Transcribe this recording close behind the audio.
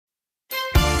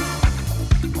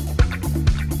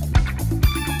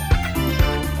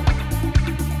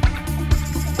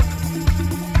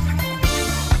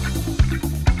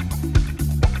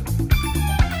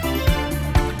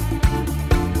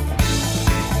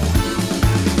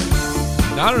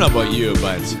Now, I don't know about you,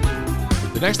 but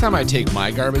the next time I take my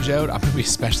garbage out, I'm going to be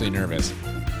especially nervous.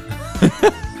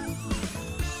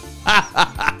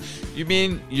 You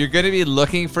mean you're going to be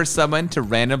looking for someone to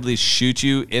randomly shoot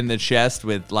you in the chest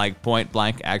with like point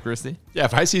blank accuracy? Yeah,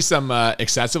 if I see some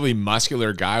excessively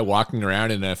muscular guy walking around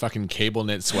in a fucking cable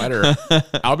knit sweater,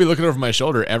 I'll be looking over my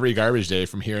shoulder every garbage day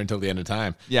from here until the end of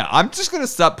time. Yeah, I'm just going to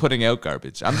stop putting out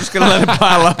garbage. I'm just going to let it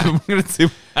pile up and we're going to see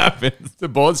what happens. It's a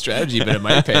bold strategy, but it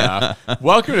might pay off.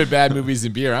 Welcome to Bad Movies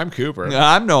and Beer. I'm Cooper.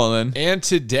 I'm Nolan. And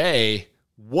today,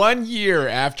 1 year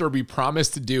after we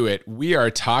promised to do it, we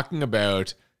are talking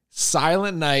about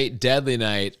Silent Night, Deadly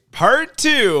Night, Part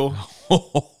 2.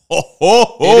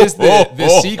 It is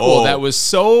the sequel that was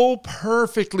so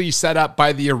perfectly set up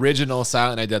by the original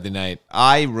Silent Night, Deadly Night.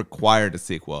 I required a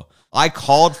sequel. I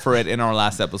called for it in our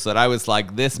last episode. I was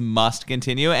like, this must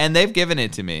continue, and they've given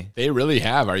it to me. They really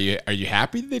have. Are you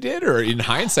happy that they did? Or in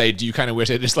hindsight, do you kind of wish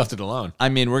they just left it alone? I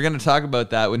mean, we're going to talk about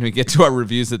that when we get to our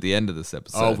reviews at the end of this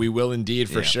episode. Oh, we will indeed,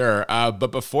 for sure.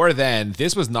 But before then,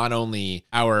 this was not only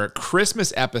our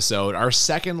Christmas episode, our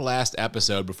second last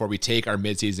episode before we take our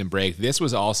mid-season break. This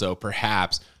was also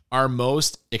perhaps our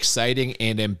most exciting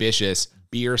and ambitious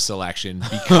beer selection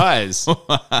because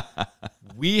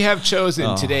we have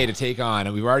chosen today to take on,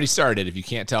 and we've already started, if you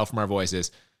can't tell from our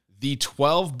voices, the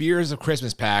 12 Beers of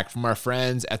Christmas pack from our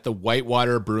friends at the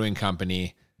Whitewater Brewing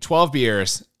Company. 12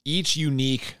 beers, each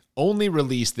unique, only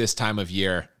released this time of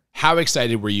year. How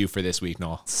excited were you for this week,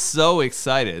 Noel? So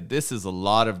excited. This is a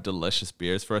lot of delicious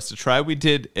beers for us to try. We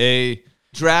did a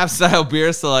draft-style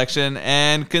beer selection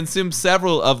and consumed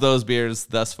several of those beers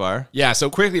thus far. Yeah, so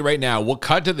quickly right now, we'll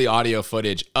cut to the audio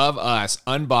footage of us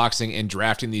unboxing and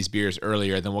drafting these beers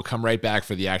earlier, then we'll come right back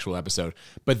for the actual episode.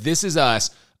 But this is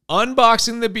us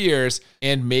unboxing the beers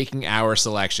and making our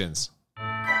selections. Do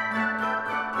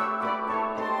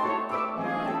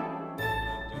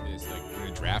this, like, we're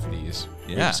going to draft these.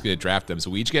 Yeah. We're just going to draft them. So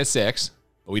we each get 6,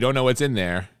 but we don't know what's in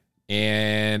there.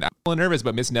 And I'm a little nervous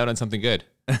about missing out on something good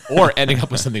or ending up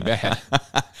with something bad.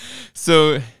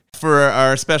 So for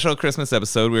our special Christmas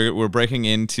episode, we're breaking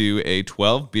into a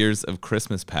 12 Beers of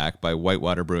Christmas pack by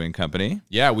Whitewater Brewing Company.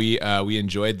 Yeah, we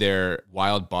enjoyed their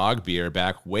Wild Bog beer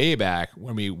way back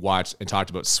when we watched and talked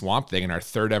about Swamp Thing in our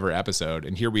third ever episode.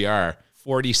 And here we are,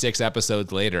 46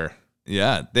 episodes later.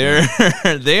 Yeah,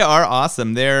 they are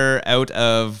awesome. They're out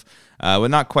of,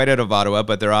 not quite out of Ottawa,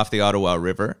 but they're off the Ottawa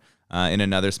River. In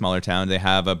another smaller town. They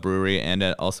have a brewery and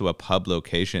also a pub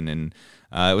location. And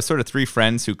it was sort of 3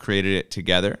 friends who created it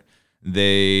together.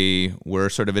 They were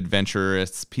sort of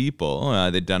adventurous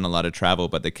people. They'd done a lot of travel,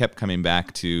 but they kept coming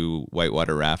back to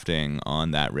whitewater rafting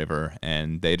on that river.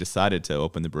 And they decided to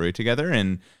open the brewery together.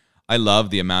 And I love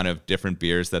the amount of different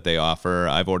beers that they offer.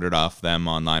 I've ordered off them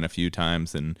online a few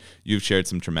times, and you've shared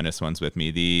some tremendous ones with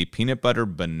me. The peanut butter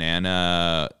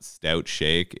banana stout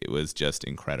shake, it was just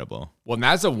incredible. Well, and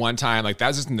that's a one-time, like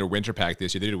that's just in their winter pack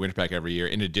this year. They do a winter pack every year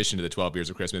in addition to the 12 Beers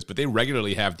of Christmas, but they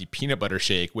regularly have the peanut butter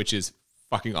shake, which is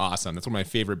fucking awesome. That's one of my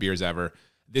favorite beers ever.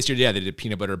 This year, yeah, they did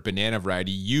peanut butter banana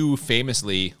variety. You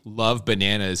famously love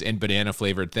bananas and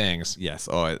banana-flavored things. Yes.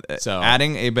 So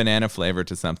adding a banana flavor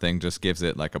to something just gives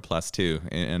it like a +2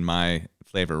 in my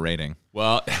flavor rating.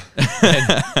 Well,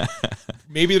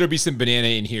 maybe there'll be some banana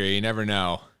in here. You never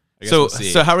know. So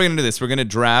how are we going to do this? We're going to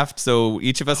draft. So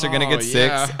each of us are going to get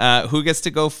 6. Who gets to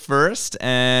go first?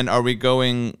 And are we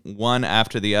going one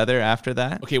after the other after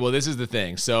that? Okay, well, this is the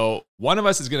thing. So one of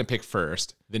us is going to pick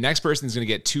first. The next person is going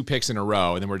to get 2 picks in a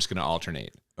row, and then we're just going to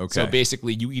alternate. Okay. So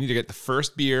basically, you either get the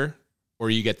first beer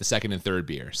or you get the second and third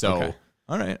beer. So okay.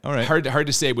 All right. Hard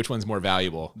to say which one's more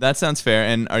valuable. That sounds fair.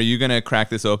 And are you going to crack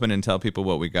this open and tell people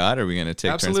what we got? Or are we going to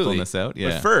take turns pulling this out?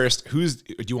 Yeah. But first, do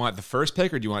you want the first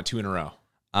pick or do you want 2 in a row?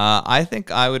 I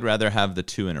think I would rather have the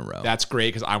 2 in a row. That's great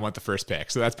because I want the first pick.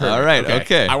 So that's perfect. All right,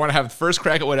 okay. I want to have the first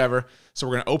crack at whatever. So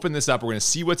we're going to open this up. We're going to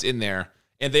see what's in there.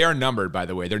 And they are numbered, by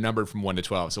the way. They're numbered from 1 to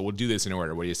 12. So we'll do this in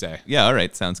order. What do you say? Yeah, all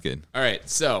right. Sounds good. All right.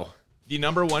 So the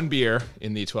number 1 beer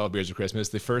in the 12 Beers of Christmas,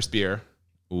 the first beer.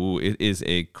 Ooh, it is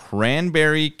a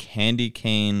cranberry candy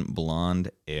cane blonde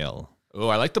ale. Oh,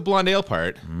 I like the blonde ale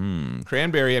part.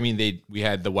 Cranberry, I mean, we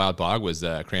had the Wild Bog was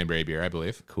cranberry beer, I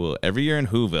believe. Cool. Every year in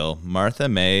Whoville, Martha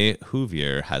May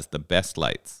Whovier has the best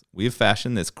lights. We've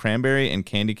fashioned this cranberry and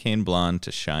candy cane blonde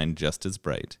to shine just as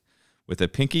bright. With a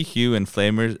pinky hue and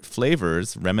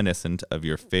flavors reminiscent of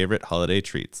your favorite holiday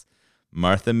treats,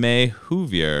 Martha May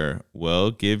Whovier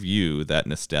will give you that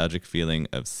nostalgic feeling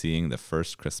of seeing the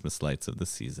first Christmas lights of the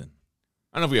season.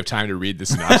 I don't know if we have time to read the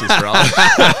synopsis for all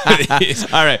of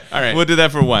these. All right. We'll do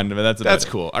that for one, but that's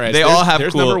cool. All right. They all have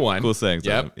number 1. Cool sayings.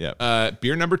 Yep.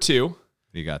 Beer number 2. What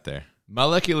do you got there?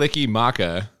 Malekiliki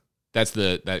Maka That's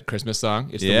that Christmas song.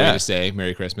 It's the Yeah. way to say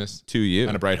Merry Christmas To you.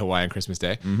 on a bright Hawaiian Christmas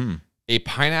day. Mm-hmm. A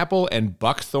pineapple and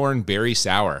buckthorn berry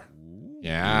sour.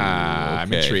 Yeah, I'm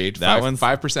okay. intrigued. That one's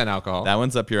 5% alcohol. That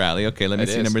one's up your alley. Okay, let me It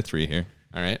see is. number 3 here.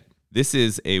 All right. This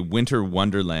is a Winter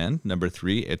Wonderland, number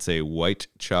 3. It's a white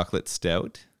chocolate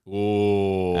stout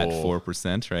Ooh. at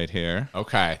 4% right here.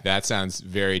 Okay, that sounds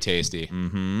very tasty.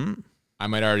 Mm-hmm. I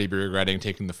might already be regretting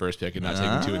taking the first pick and not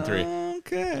taking 2 and 3.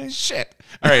 Okay. Shit.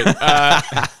 All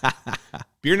right.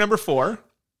 Beer number 4.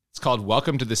 It's called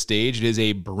Welcome to the Stage. It is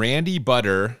a brandy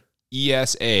butter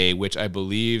ESA, which I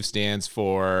believe stands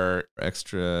for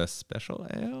Extra special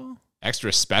ale?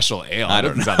 extra special ale. I That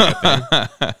don't doesn't sound like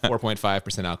a thing.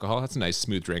 4.5% alcohol. That's a nice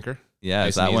smooth drinker. Yeah, Nice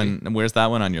is that and one? Where's that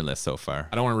one on your list so far?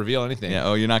 I don't want to reveal anything. Yeah.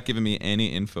 Oh, you're not giving me any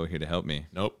info here to help me.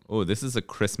 Nope. Oh, this is a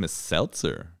Christmas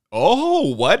seltzer.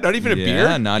 Oh, what? Not even a beer?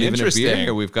 Yeah, not even a Interesting. beer.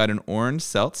 Here we've got an orange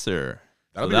seltzer.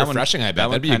 That'll be refreshing, I bet. That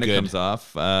one That'd be a kind of good- comes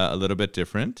off a little bit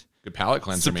different. Good palate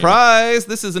cleanser. Surprise!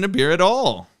 This isn't a beer at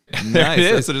all. Nice. it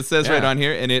is. That's what it says right Yeah. on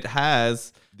here, and it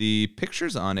has the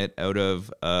pictures on it out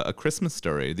of A Christmas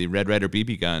Story, the Red Ryder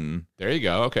BB gun. There you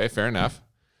go. Okay, fair enough.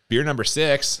 Beer number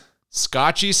 6,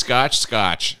 Scotchy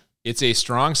Scotch. It's a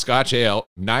strong Scotch ale,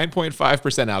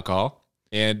 9.5% alcohol.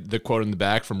 And the quote in the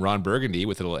back from Ron Burgundy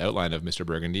with a little outline of Mr.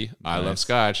 Burgundy. I love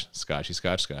Scotch. Scotchy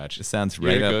Scotch. It sounds Here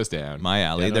right it up goes down. my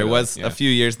alley. Yeah, There no, was yeah. a few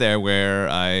years there where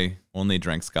I only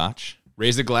drank Scotch.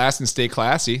 Raise a glass and stay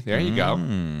classy. There you go.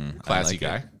 Classy I like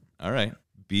guy. it. All right.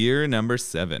 Beer number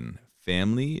 7,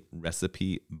 Family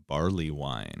Recipe Barley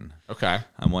Wine. Okay.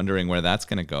 I'm wondering where that's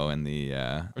going to go in the.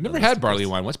 I've never had barley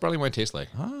wine. What's barley wine taste like?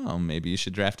 Oh, maybe you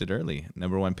should draft it early.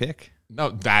 Number 1 pick.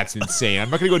 No, that's insane. I'm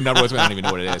not going to go number 1. I don't even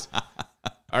know what it is.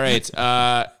 All right.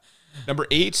 Number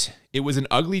 8, it was an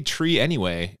ugly tree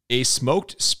anyway. A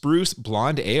smoked spruce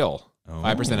blonde ale.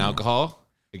 5% alcohol.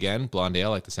 Again, blonde ale.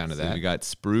 I like the sound of So that. we got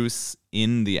spruce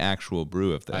in the actual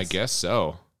brew of this. I guess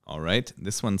so. All right.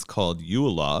 This one's called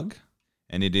Yule Log,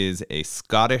 and it is a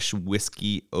Scottish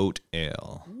whiskey oat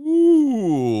ale.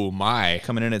 Ooh, my.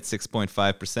 Coming in at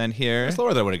 6.5% here. That's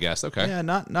lower than I would have guessed. Okay. Yeah,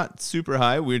 not super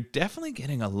high. We're definitely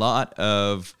getting a lot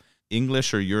of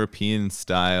English or European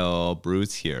style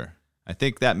brews here. I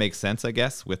think that makes sense, I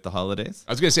guess, with the holidays.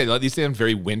 I was going to say, these sound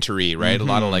very wintry, right? A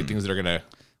lot of like things that are going to,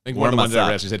 I think one of the Warm ones us that I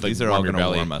up. actually said, like, These are warm all your going to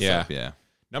belly. warm us Yeah. up, yeah.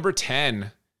 Number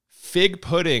 10, Fig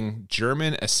Pudding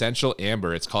German Essential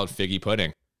Amber. It's called Figgy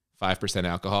Pudding. 5%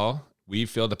 alcohol. We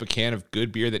filled up a can of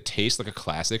good beer that tastes like a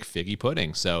classic figgy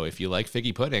pudding. So if you like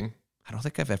figgy pudding, I don't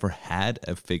think I've ever had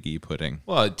a figgy pudding.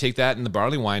 well, take that in the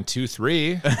barley wine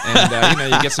 2-3,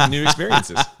 and you get some new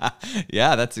experiences.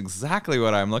 Yeah, that's exactly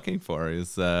what I'm looking for.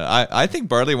 Is I think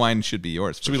barley wine should be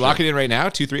yours. Should we lock it in right now?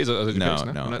 2-3 is a good picks,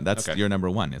 No, that's okay. your number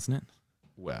 1, isn't it?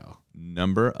 Well.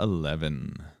 Number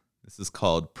 11. This is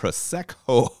called Prosecco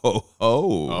Ho Ho.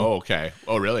 Oh, okay.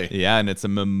 Oh, really? Yeah, and it's a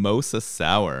mimosa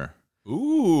sour.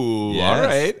 Ooh, Yes. all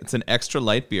right. It's an extra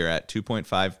light beer at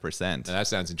 2.5%. Now, that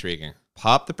sounds intriguing.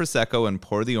 Pop the Prosecco and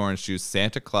pour the orange juice.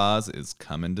 Santa Claus is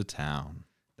coming to town.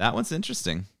 That one's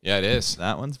interesting. Yeah, it is.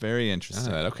 That one's very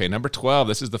interesting. Okay, number 12.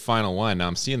 This is the final one. Now,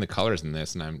 I'm seeing the colors in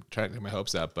this, and I'm trying to get my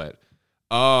hopes up, but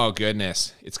oh,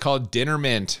 goodness. It's called Dinner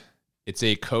Mint. It's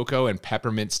a cocoa and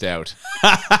peppermint stout.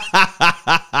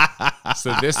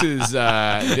 So this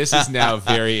is now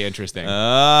very interesting.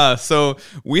 So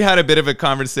we had a bit of a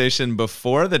conversation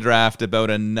before the draft about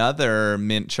another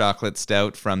mint chocolate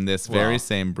stout from this very Well,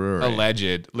 same brewery.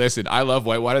 Alleged. Listen, I love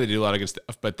Whitewater. They do a lot of good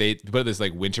stuff, but they put this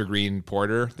like wintergreen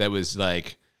porter that was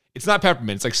like, it's not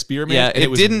peppermint. It's like spearmint. Yeah, and it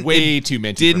was way it too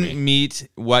minty for me. Didn't meet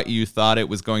what you thought it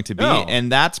was going to be, No.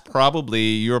 and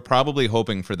you're probably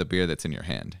hoping for the beer that's in your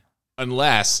hand.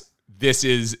 Unless this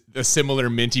is a similar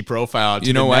minty profile to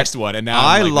You know the what? next one. And now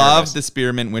I I'm like love nervous. the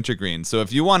spearmint wintergreen. So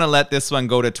if you want to let this one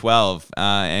go to 12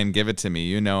 and give it to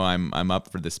me, I'm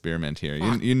up for the spearmint here.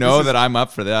 You know that I'm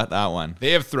up for that one.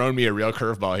 They have thrown me a real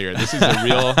curveball here. This is a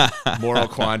real moral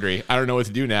quandary. I don't know what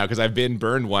to do now because I've been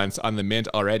burned once on the mint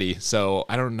already. So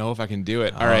I don't know if I can do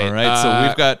it. All right. So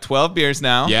we've got 12 beers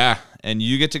now. Yeah. And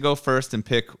you get to go first and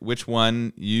pick which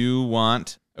one you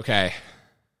want. Okay.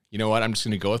 You know what? I'm just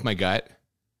going to go with my gut.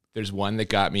 There's one that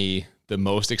got me the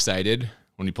most excited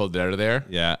when we pulled it out of there.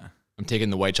 Yeah. I'm taking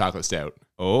the white chocolate stout.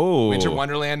 Oh. Winter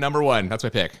Wonderland number 1. That's my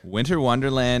pick. Winter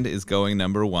Wonderland is going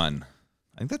number 1.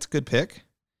 I think that's a good pick.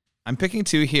 I'm picking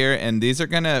 2 here, and these are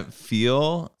going to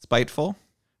feel spiteful,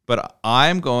 but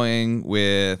I'm going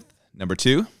with number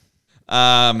 2.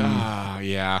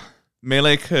 Yeah.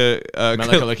 Mele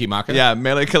Melikalikimaka? Yeah,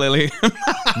 Mele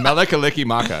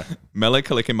Melikalikimaka.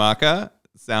 Kalikimaka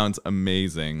sounds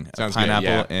amazing. Sounds good, Pineapple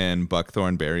yeah. and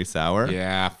buckthorn berry sour.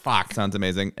 Yeah, fuck. Sounds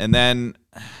amazing. And then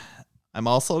I'm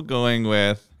also going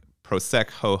with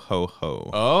Prosecco Ho Ho.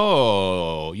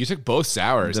 Oh, you took both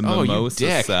sours. The you mimosa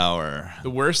dick. sour. The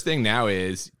worst thing now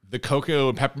is the cocoa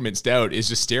and peppermint stout is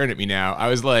just staring at me now. I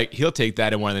was like, he'll take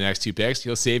that in one of the next two picks.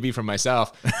 He'll save me from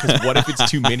myself. Because what if it's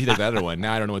too many like the other one?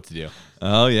 Now I don't know what to do.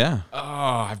 Oh, yeah. Oh,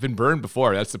 I've been burned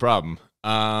before. That's the problem.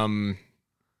 I'm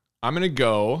going to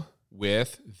go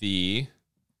with the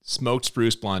smoked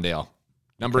spruce blonde ale.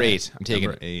 Number 8. I'm taking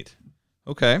Number 8.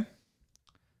 Okay.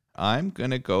 I'm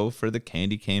going to go for the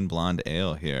candy cane blonde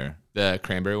ale here. the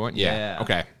cranberry one. Yeah. Yeah.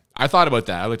 Okay. I thought about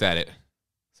that. I looked at it.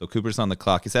 So Cooper's on the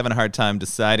clock. He's having a hard time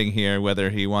deciding here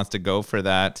whether he wants to go for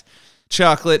that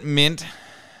mint.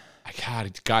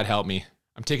 God help me.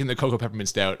 I'm taking the cocoa peppermint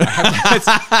stout.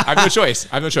 I have no choice.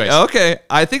 Okay.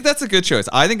 I think that's a good choice.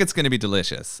 I think it's going to be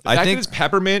delicious. I think it's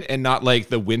peppermint and not like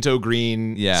the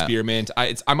wintergreen spearmint.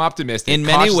 I'm optimistic. In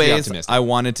many ways, optimistic. I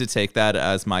wanted to take that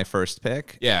as my first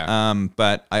pick. Yeah.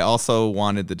 But I also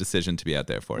wanted the decision to be out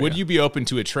there for you. Would you be open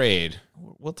to a trade?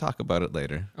 We'll talk about it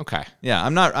later. Okay. Yeah,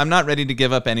 I'm not ready to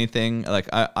give up anything. Like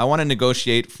I want to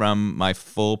negotiate from my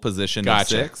full position of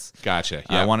 6. Gotcha.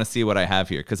 I want to see what I have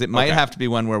here because it might have to be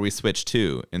one where we switch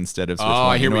 2 instead of switch 1.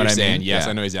 I hear you know what you're I saying. mean? Yes, Yeah.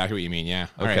 I know exactly what you mean. Yeah.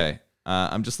 All Okay. right.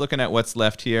 I'm just looking at what's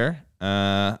left here.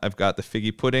 I've got the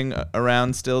figgy pudding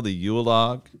around still, the Yule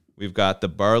log. We've got the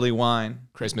barley wine.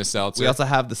 Christmas seltzer. We also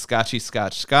have the scotchy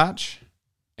scotch.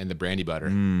 and the brandy butter.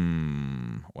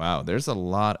 Wow, there's a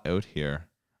lot out here.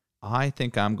 I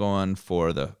think I'm going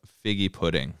for the figgy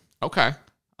pudding. Okay.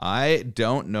 I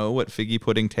don't know what figgy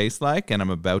pudding tastes like, and I'm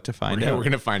about to find out. We're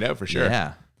going to find out for sure.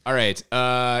 Yeah. All right.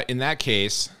 In that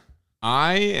case,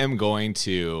 I am going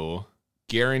to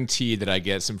guarantee that I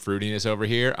get some fruitiness over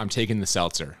here. I'm taking the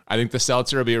seltzer. I think the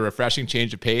seltzer will be a refreshing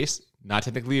change of pace. Not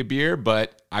technically a beer,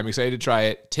 but I'm excited to try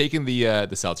it. Taking the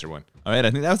seltzer one. All right.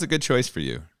 I think that was a good choice for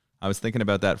you. I was thinking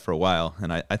about that for a while,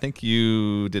 and I think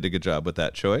you did a good job with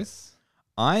that choice.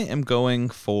 I am going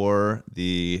for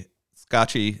the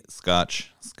scotchy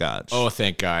scotch. Oh,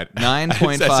 thank God.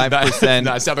 9.5%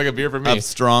 Not sound like a beer for me. of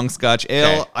strong scotch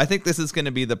ale. Okay. I think this is going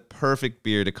to be the perfect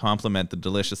beer to complement the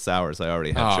delicious sours I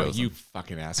already have chosen. You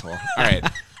fucking asshole. All right.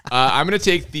 I'm going to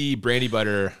take the brandy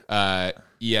butter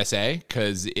ESA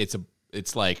because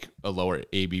it's like a lower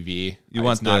ABV. You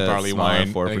want it's not the barley smaller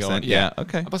wine. 4%? Yeah,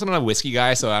 okay. Plus, I'm not a whiskey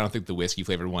guy, so I don't think the whiskey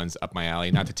flavored one's up my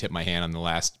alley. Not to tip my hand on the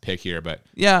last pick here, but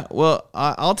Yeah, well,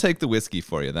 I'll take the whiskey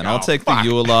for you then. I'll Oh, take fuck. the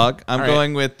Yule log. I'm All right.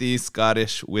 going with the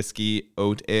Scottish whiskey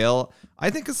oat ale. I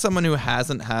think as someone who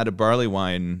hasn't had a barley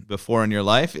wine before in your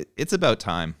life, it's about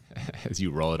time. as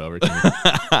you roll it over to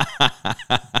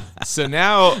me. So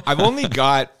now I've only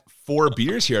got 4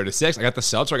 beers here out of 6. I got the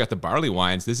seltzer, I got the barley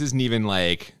wines. This isn't even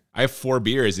like I have 4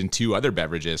 beers and 2 other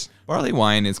beverages. Barley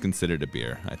wine is considered a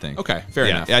beer, I think. Okay, fair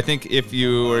enough. I think if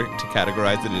you were to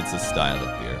categorize it, it's a style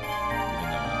of beer. Even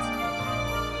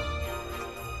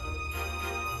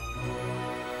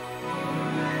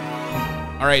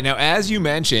though All right, now as you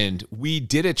mentioned, we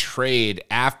did a trade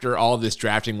after all this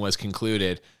drafting was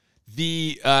concluded.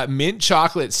 The mint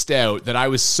chocolate stout that I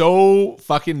was so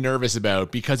fucking nervous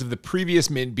about because of the previous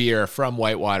mint beer from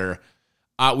Whitewater,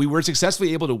 we were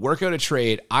successfully able to work out a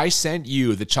trade. I sent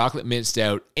you the chocolate mint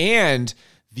stout and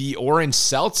the orange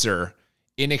seltzer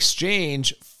in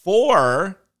exchange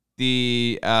for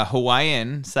the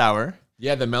Hawaiian sour. the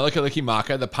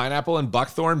Melikilikimaka, the pineapple and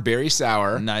buckthorn berry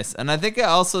sour. Nice. And I think I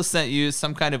also sent you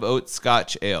some kind of oat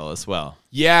scotch ale as well.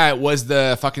 Yeah, it was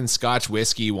the fucking Scotch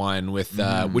whiskey one with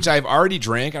which I've already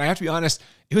drank, and I have to be honest,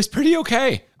 it was pretty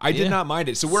okay. I did not mind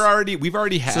it. So we've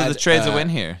already had. So the trade's a win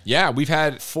here. Yeah, we've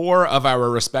had 4 of our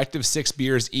respective 6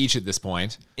 beers each at this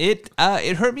point. It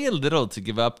hurt me a little to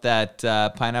give up that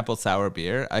pineapple sour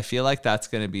beer. I feel like that's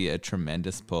going to be a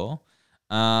tremendous pull.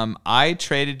 I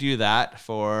traded you that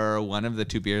for one of the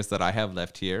 2 beers that I have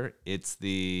left here. It's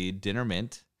the Dinner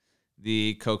Mint,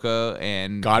 the cocoa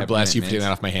and God bless you for peppermint taking that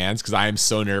mint. off my hands because I am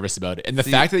so nervous about it. And the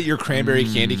fact that your cranberry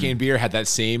candy cane beer had that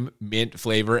same mint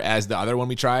flavor as the other one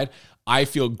we tried, I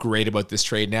feel great about this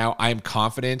trade now. I am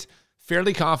confident,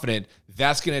 fairly confident,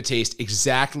 that's going to taste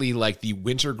exactly like the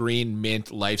wintergreen mint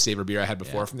lifesaver beer I had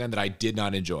before from them that I did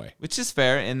not enjoy. Which is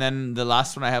fair. And then the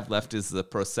last one I have left is the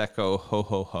Prosecco Ho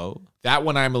Ho Ho. That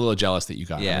one I'm a little jealous that you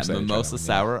got. I'm Yeah, excited to try mimosa that one,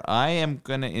 sour. I am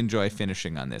going to enjoy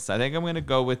finishing on this. I think I'm going to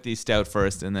go with the stout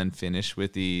first and then finish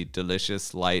with the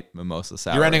delicious light mimosa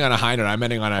sour. You're ending on a high note. I'm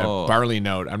ending on a Oh. barley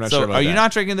note. I'm not So sure about are that. you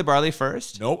not drinking the barley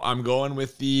first? Nope, I'm going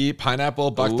with the pineapple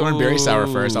buckthorn berry sour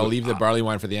first. I'll leave the barley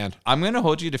wine for the end. I'm going to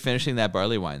hold you to finishing that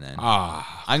barley wine then.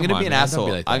 I'm going to be an man, don't asshole.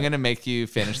 be like that. I'm going to make you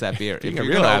finish that beer. If Being a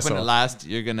you're real going to open asshole. it last,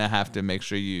 you're going to have to make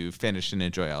sure you finish and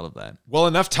enjoy all of that. Well,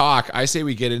 enough talk. I say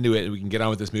we get into it and we can get on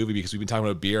with this movie because because we've been talking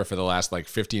about beer for the last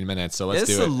 15 minutes. So let's This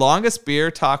is do the it. longest beer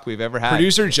talk we've ever had.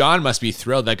 Producer John must be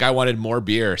thrilled. That guy wanted more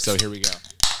beer. So here we go.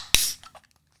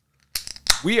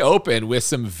 We open with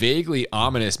some vaguely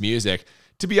ominous music.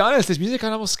 To be honest, this music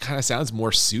almost kind of sounds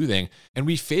more soothing. And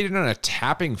we fade in on a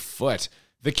tapping foot.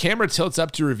 The camera tilts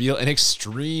up to reveal an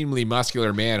extremely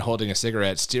muscular man holding a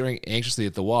cigarette, staring anxiously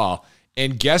at the wall.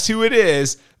 And guess who it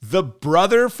is? The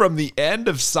brother from the end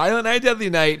of Silent Night, Deadly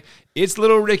Night. It's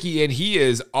little Ricky, and he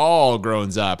is all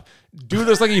grown up. Dude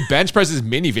looks like he bench presses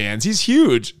minivans. He's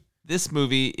huge. This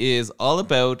movie is all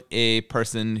about a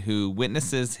person who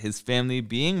witnesses his family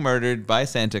being murdered by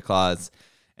Santa Claus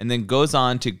and then goes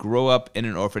on to grow up in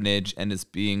an orphanage and is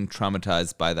being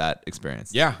traumatized by that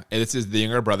experience. Yeah, and this is the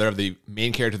younger brother of the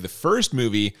main character of the first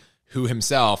movie, who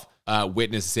himself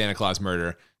witnessed Santa Claus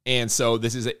murder. And so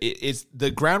this is it's the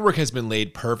groundwork has been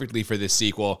laid perfectly for this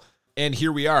sequel. And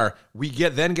here we are. We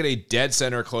then get a dead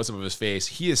center close up of his face.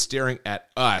 He is staring at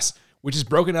us, which is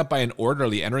broken up by an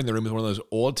orderly entering the room with one of those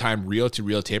old time reel to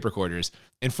reel tape recorders.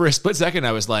 And for a split second,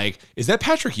 I was like, "Is that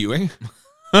Patrick Ewing?"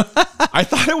 I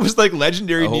thought it was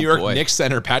legendary New York Knicks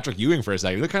center Patrick Ewing for a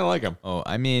second. It looked kind of like him. Oh,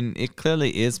 I mean, it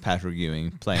clearly is Patrick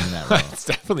Ewing playing that role. It's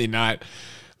definitely not.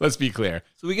 Let's be clear.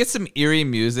 So we get some eerie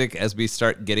music as we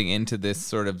start getting into this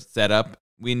sort of setup.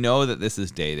 We know that this is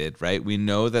dated, right? We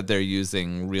know that they're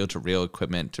using reel-to-reel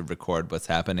equipment to record what's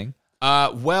happening.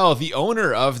 Well, the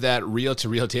owner of that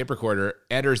reel-to-reel tape recorder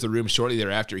enters the room shortly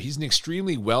thereafter. He's an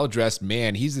extremely well-dressed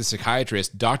man. He's the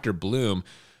psychiatrist, Dr. Bloom.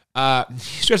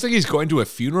 He's dressed like he's going to a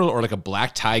funeral or a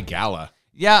black tie gala.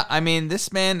 Yeah, I mean,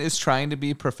 this man is trying to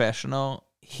be professional.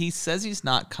 He says he's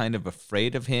not kind of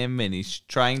afraid of him, and he's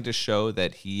trying to show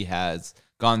that he has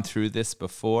gone through this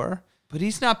before, but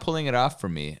he's not pulling it off for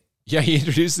me. Yeah, he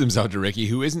introduces himself to Ricky,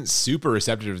 who isn't super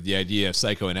receptive to the idea of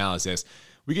psychoanalysis.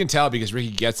 We can tell because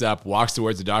Ricky gets up, walks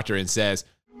towards the doctor, and says,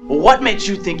 "Well, what makes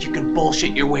you think you can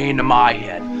bullshit your way into my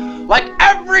head? Like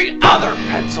every other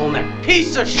pencil neck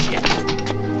piece of shit."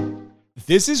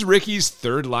 This is Ricky's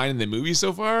third line in the movie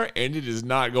so far, and it is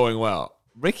not going well.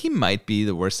 Ricky might be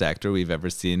the worst actor we've ever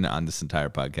seen on this entire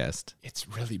podcast. It's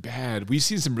really bad. We've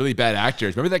seen some really bad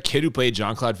actors. Remember that kid who played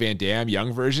Jean-Claude Van Damme,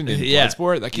 young version in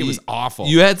Bloodsport? That kid was awful.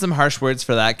 You had some harsh words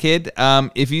for that kid.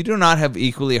 If you do not have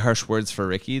equally harsh words for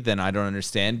Ricky, then I don't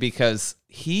understand, because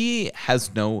he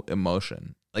has no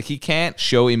emotion. He can't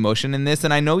show emotion in this.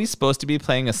 And I know he's supposed to be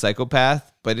playing a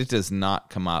psychopath, but it does not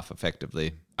come off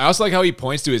effectively. I also like how he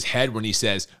points to his head when he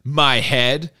says, "My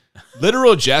head."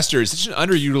 Literal gesture is such an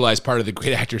underutilized part of the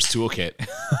great actor's toolkit.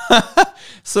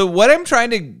 So what I'm trying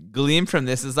to glean from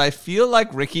this is I feel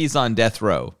like Ricky's on death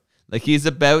row. He's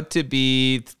about to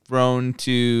be thrown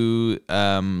to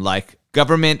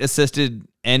government assisted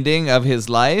ending of his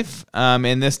life.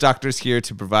 And this doctor's here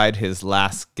to provide his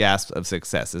last gasp of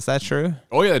success. Is that true?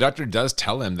 Oh yeah, the doctor does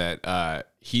tell him that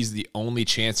he's the only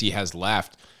chance he has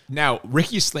left. Now,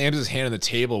 Ricky slams his hand on the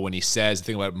table when he says the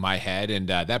thing about my head, and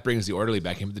that brings the orderly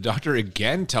back in. But the doctor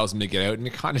again tells him to get out in a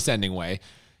condescending way.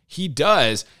 He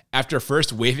does, after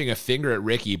first waving a finger at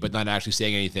Ricky, but not actually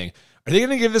saying anything. Are they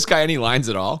going to give this guy any lines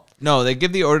at all? No, they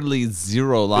give the orderly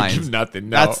 0 lines. They give nothing,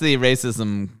 no. That's the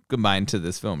racism combined to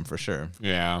this film, for sure.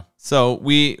 Yeah. So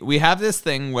we have this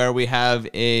thing where we have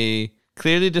a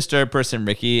clearly disturbed person,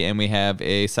 Ricky, and we have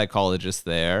a psychologist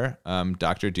there,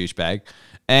 Dr. Douchebag.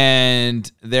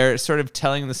 And they're sort of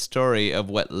telling the story of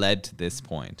what led to this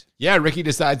point. Yeah, Ricky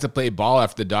decides to play ball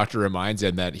after the doctor reminds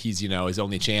him that he's, his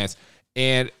only chance.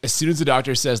 And as soon as the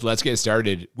doctor says, "Let's get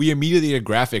started," we immediately get a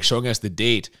graphic showing us the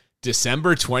date,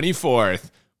 December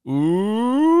 24th.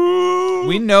 Ooh.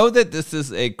 We know that this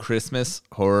is a Christmas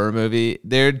horror movie.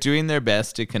 They're doing their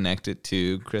best to connect it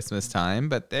to Christmas time,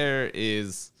 but there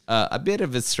is a bit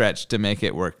of a stretch to make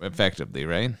it work effectively,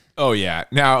 right? Oh, yeah.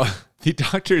 Now, the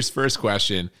doctor's first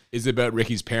question is about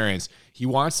Ricky's parents. He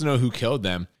wants to know who killed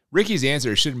them. Ricky's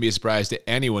answer shouldn't be a surprise to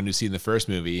anyone who's seen the first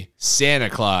movie, Santa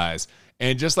Claus.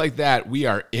 And just like that, we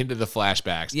are into the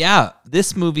flashbacks. Yeah,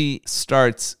 this movie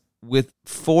starts with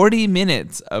 40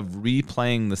 minutes of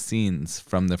replaying the scenes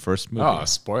from the first movie. Oh,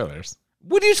 spoilers.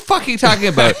 What are you fucking talking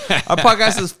about? Our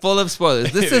podcast is full of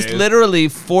spoilers. This is literally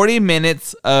 40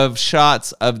 minutes of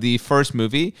shots of the first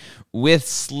movie with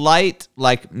slight,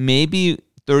 maybe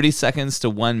 30 seconds to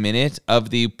 1 minute of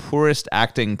the poorest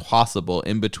acting possible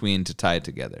in between to tie it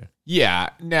together. Yeah.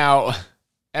 Now,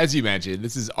 as you mentioned,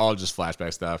 this is all just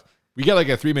flashback stuff. We get a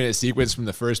 3-minute sequence from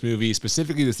the first movie,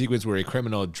 specifically the sequence where a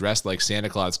criminal dressed like Santa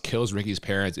Claus kills Ricky's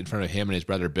parents in front of him and his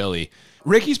brother Billy.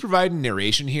 Ricky's providing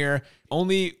narration here,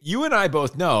 only you and I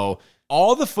both know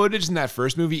all the footage in that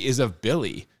first movie is of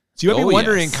Billy. So you might be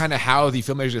wondering kind of how the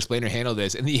filmmakers explain or handle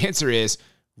this. And the answer is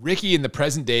Ricky in the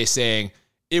present day saying,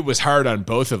 it was hard on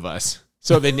both of us.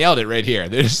 So they nailed it right here.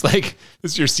 They're just like,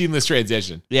 this is your seamless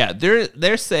transition. Yeah,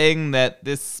 they're saying that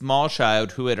this small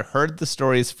child who had heard the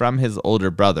stories from his older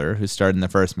brother, who starred in the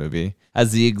first movie,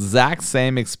 has the exact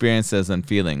same experiences and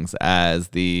feelings as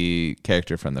the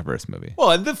character from the first movie.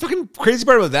 Well, and the fucking crazy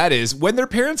part about that is when their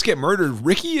parents get murdered,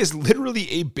 Ricky is literally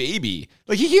a baby.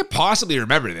 Like, he can't possibly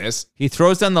remember this. He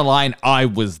throws down the line, I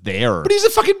was there. But he's a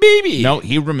fucking baby. No,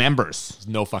 he remembers. There's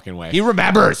no fucking way. He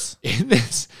remembers.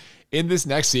 In this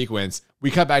next sequence, we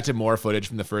cut back to more footage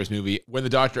from the first movie. When the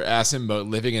doctor asks him about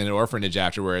living in an orphanage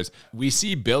afterwards, we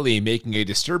see Billy making a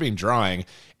disturbing drawing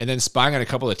and then spying on a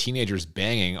couple of teenagers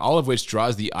banging, all of which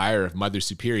draws the ire of Mother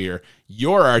Superior,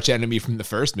 your archenemy from the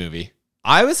first movie.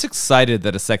 I was excited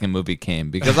that a second movie came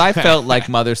because I felt like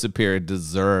Mother Superior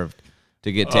deserved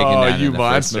to get taken down in the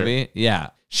first movie. Yeah.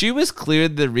 She was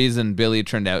clearly the reason Billy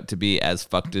turned out to be as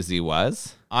fucked as he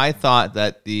was. I thought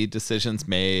that the decisions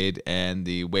made and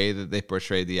the way that they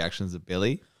portrayed the actions of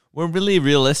Billy were really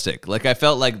realistic. Like, I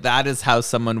felt like that is how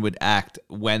someone would act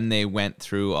when they went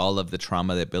through all of the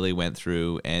trauma that Billy went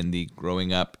through and the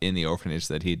growing up in the orphanage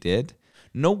that he did.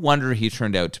 No wonder he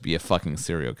turned out to be a fucking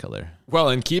serial killer. Well,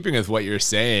 in keeping with what you're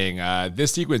saying,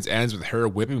 this sequence ends with her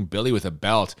whipping Billy with a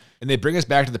belt, and they bring us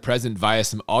back to the present via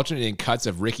some alternating cuts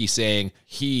of Ricky saying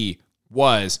he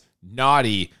was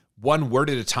naughty, one word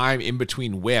at a time in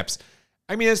between whips.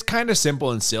 I mean, it's kind of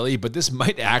simple and silly, but this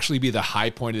might actually be the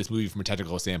high point of this movie from a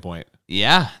technical standpoint.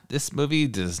 Yeah, this movie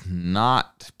does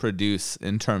not produce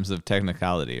in terms of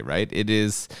technicality, right? It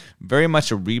is very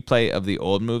much a replay of the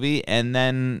old movie and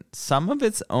then some of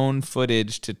its own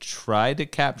footage to try to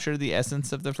capture the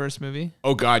essence of the first movie.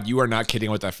 Oh God, you are not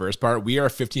kidding with that first part. We are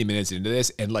 15 minutes into this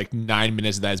and like 9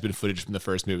 minutes of that has been footage from the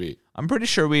first movie. I'm pretty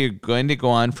sure we're going to go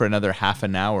on for another half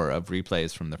an hour of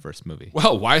replays from the first movie.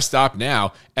 Well, why stop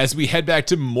now as we head back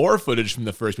to more footage from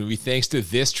the first movie thanks to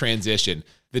this transition.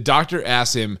 The doctor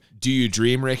asks him, "Do you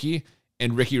dream, Ricky?"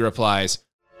 And Ricky replies,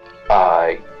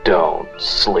 I don't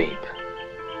sleep.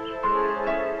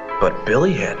 But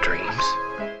Billy had dreams.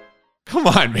 Come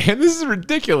on, man, this is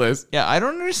ridiculous. Yeah, I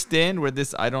don't understand where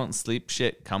this I don't sleep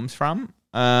shit comes from.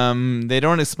 They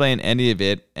don't explain any of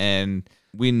it, and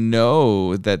we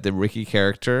know that the Ricky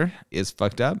character is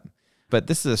fucked up, but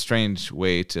this is a strange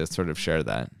way to sort of share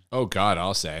that. Oh God,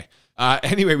 I'll say.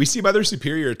 Anyway, we see Mother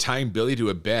Superior tying Billy to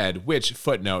a bed, which,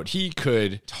 footnote, he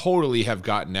could totally have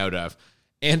gotten out of,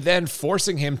 and then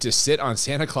forcing him to sit on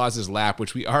Santa Claus's lap,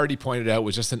 which we already pointed out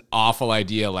was just an awful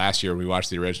idea last year when we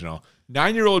watched the original.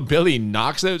 9-year-old Billy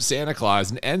knocks out Santa Claus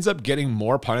and ends up getting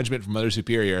more punishment from Mother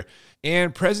Superior,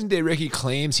 and present-day Ricky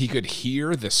claims he could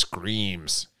hear the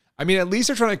screams. I mean, at least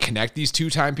they're trying to connect these two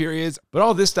time periods, but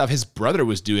all this stuff his brother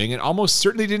was doing and almost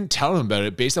certainly didn't tell him about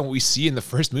it based on what we see in the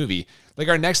first movie. Like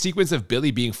our next sequence of Billy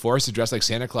being forced to dress like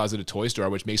Santa Claus at a toy store,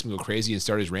 which makes him go crazy and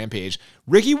start his rampage.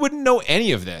 Ricky wouldn't know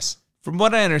any of this. From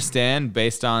what I understand,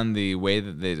 based on the way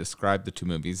that they describe the two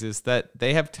movies, is that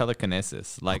they have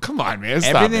telekinesis. Like, come on, man,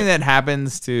 stop everything it. that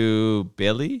happens to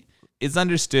Billy is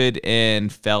understood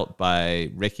and felt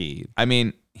by Ricky. I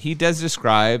mean, he does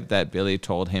describe that Billy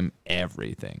told him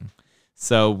everything.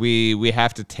 So we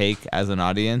have to take as an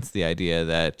audience the idea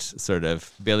that sort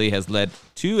of Billy has led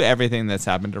to everything that's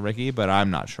happened to Ricky, but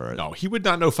I'm not sure. No, he would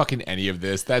not know fucking any of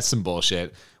this. That's some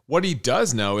bullshit. What he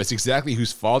does know is exactly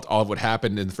whose fault all of what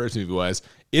happened in the first movie was.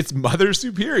 It's Mother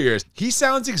Superior's. He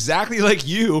sounds exactly like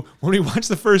you when we watched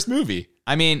the first movie.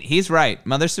 I mean, he's right.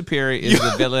 Mother Superior is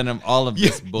the villain of all of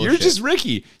this bullshit. You're just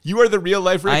Ricky. You are the real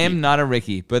life Ricky. I am not a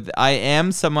Ricky, but I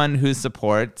am someone who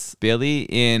supports Billy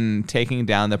in taking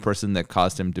down the person that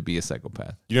caused him to be a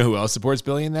psychopath. You know who else supports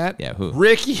Billy in that? Yeah, who?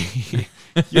 Ricky.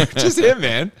 You're just him,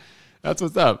 man. That's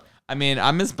what's up. I mean,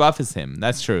 I'm as buff as him.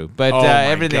 That's true. But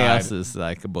everything else is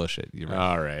like a bullshit. You're right.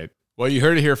 All right. Well, you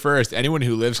heard it here first. Anyone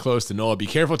who lives close to Noel, be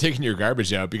careful taking your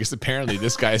garbage out because apparently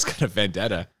this guy's got a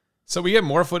vendetta. So we get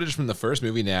more footage from the first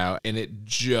movie now, and it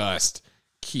just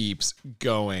keeps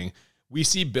going. We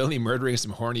see Billy murdering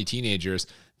some horny teenagers,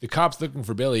 the cops looking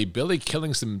for Billy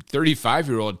killing some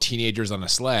 35-year-old teenagers on a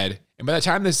sled, and by the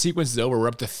time this sequence is over, we're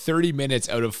up to 30 minutes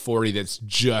out of 40 that's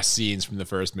just scenes from the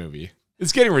first movie.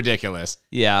 It's getting ridiculous.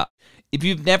 Yeah. If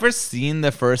you've never seen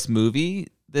the first movie,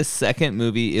 this second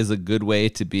movie is a good way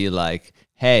to be like,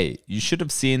 hey, you should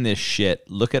have seen this shit.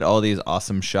 Look at all these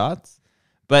awesome shots.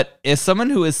 But as someone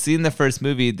who has seen the first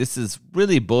movie, this is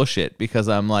really bullshit because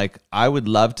I'm like, I would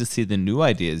love to see the new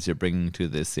ideas you're bringing to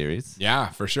this series. Yeah,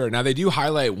 for sure. Now, they do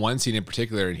highlight one scene in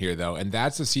particular in here, though, and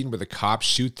that's the scene where the cops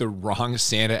shoot the wrong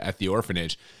Santa at the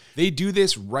orphanage. They do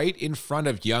this right in front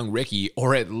of young Ricky,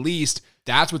 or at least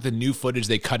that's what the new footage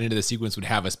they cut into the sequence would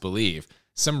have us believe.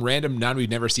 some random nun we've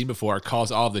never seen before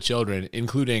calls all of the children,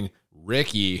 including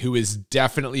Ricky, who is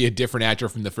definitely a different actor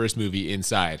from the first movie,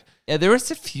 inside. Yeah, there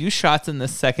was a few shots in the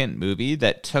second movie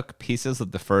that took pieces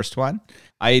of the first one.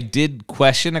 I did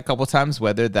question a couple times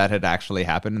whether that had actually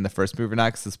happened in the first movie or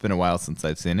not, because it's been a while since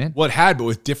I've seen it. Well, it had, but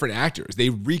with different actors. They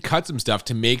recut some stuff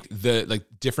to make the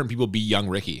different people be young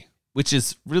Ricky. Which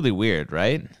is really weird,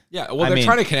 right? Yeah, well, they're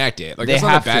trying to connect it. Like, they that's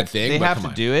not a bad thing, They but have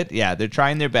to do it. Yeah, they're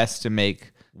trying their best to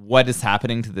make what is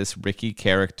happening to this Ricky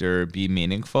character be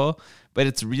meaningful. But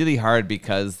it's really hard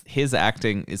because his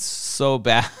acting is so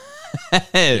bad. Yeah,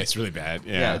 it's really bad.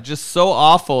 Yeah, just so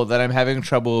awful that I'm having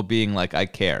trouble being like, I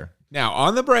care. Now,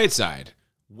 on the bright side,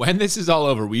 when this is all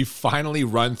over, we finally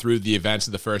run through the events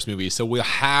of the first movie, so we'll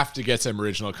have to get some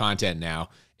original content now.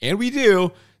 And we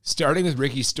do, starting with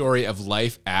Ricky's story of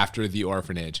life after the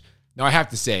orphanage. Now, I have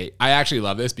to say, I actually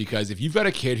love this because if you've got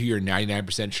a kid who you're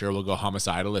 99% sure will go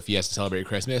homicidal if he has to celebrate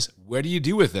Christmas, what do you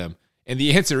do with him? And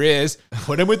the answer is,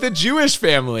 put him with a Jewish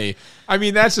family. I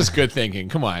mean, that's just good thinking.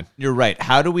 Come on. You're right.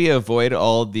 How do we avoid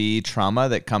all the trauma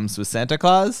that comes with Santa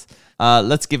Claus?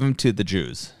 Let's give him to the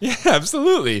Jews. Yeah,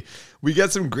 absolutely. We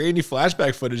get some grainy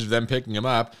flashback footage of them picking him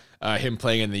up, him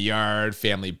playing in the yard,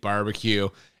 family barbecue.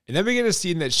 And then we get a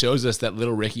scene that shows us that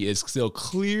little Ricky is still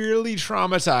clearly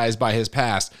traumatized by his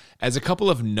past, as a couple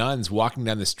of nuns walking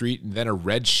down the street and then a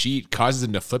red sheet causes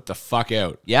him to flip the fuck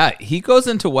out. Yeah, he goes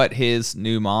into what his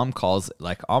new mom calls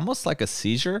almost like a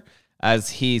seizure,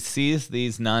 as he sees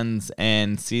these nuns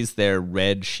and sees their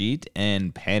red sheet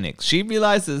and panics. She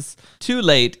realizes too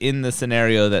late in the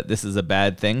scenario that this is a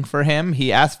bad thing for him.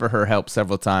 He asked for her help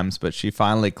several times, but she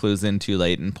finally clues in too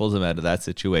late and pulls him out of that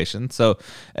situation. So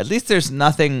at least there's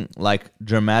nothing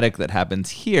dramatic that happens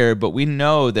here, but we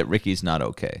know that Ricky's not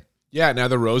okay. Yeah, now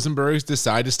the Rosenbergs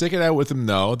decide to stick it out with him,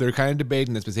 though. They're kind of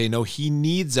debating this, but they know he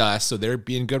needs us, so they're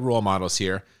being good role models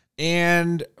here.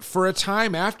 And for a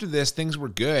time after this, things were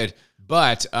good.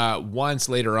 But once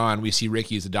later on, we see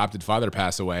Ricky's adopted father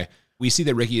pass away. We see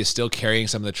that Ricky is still carrying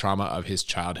some of the trauma of his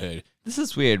childhood. This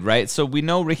is weird, right? So we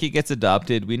know Ricky gets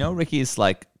adopted. We know Ricky's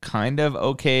kind of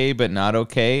okay, but not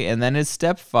okay. And then his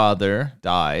stepfather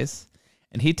dies,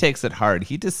 and he takes it hard.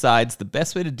 He decides the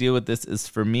best way to deal with this is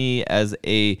for me as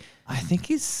I think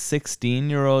he's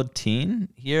 16-year-old teen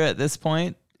here at this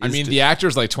point. I mean, the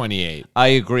actor's 28. I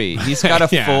agree. He's got a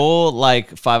full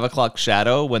 5 o'clock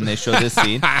shadow when they show this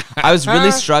scene. I was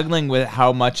really struggling with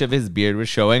how much of his beard was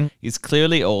showing. He's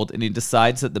clearly old, and he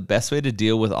decides that the best way to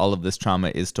deal with all of this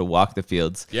trauma is to walk the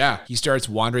fields. Yeah, he starts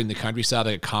wandering the countryside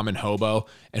like a common hobo,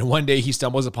 and one day he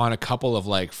stumbles upon a couple of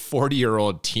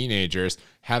 40-year-old teenagers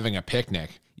having a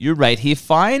picnic. You're right. He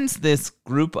finds this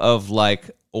group of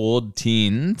old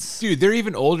teens. Dude, they're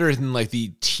even older than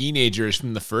the teenagers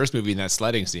from the first movie in that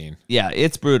sledding scene. Yeah,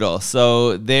 it's brutal.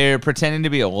 So they're pretending to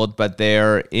be old, but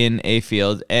they're in a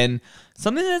field. And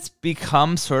something that's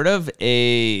become sort of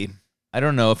I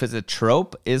don't know if it's a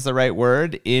trope is the right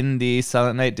word in the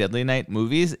Silent Night, Deadly Night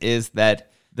movies, is that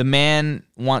the man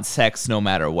wants sex no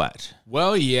matter what.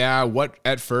 Well, yeah, what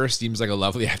at first seems like a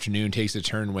lovely afternoon takes a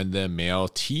turn when the male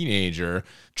teenager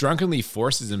drunkenly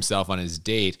forces himself on his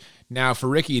date. Now, for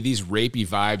Ricky, these rapey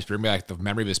vibes bring back the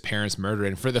memory of his parents' murder,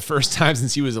 and for the first time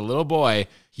since he was a little boy,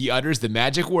 he utters the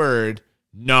magic word,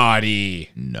 naughty.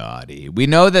 Naughty. We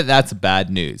know that that's bad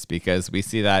news because we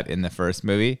see that in the first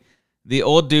movie. The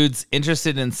old dude's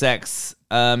interested in sex,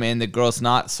 and the girl's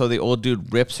not, so the old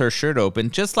dude rips her shirt open,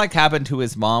 just like happened to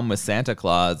his mom with Santa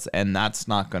Claus, and that's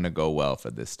not going to go well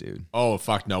for this dude. Oh,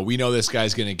 fuck no. We know this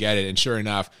guy's going to get it, and sure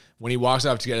enough, when he walks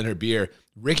off to get another beer,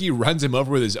 Ricky runs him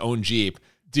over with his own Jeep.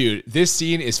 Dude, this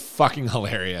scene is fucking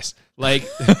hilarious.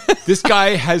 This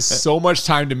guy has so much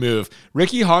time to move.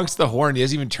 Ricky honks the horn. He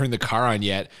hasn't even turned the car on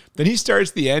yet. Then he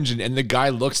starts the engine, and the guy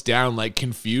looks down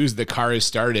confused the car has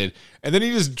started. And then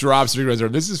he just drops Ricky.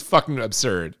 This is fucking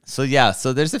absurd. So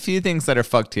there's a few things that are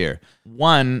fucked here.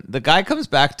 One, the guy comes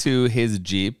back to his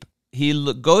Jeep.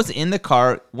 He goes in the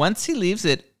car. Once he leaves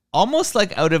it, almost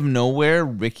out of nowhere,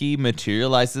 Ricky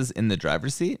materializes in the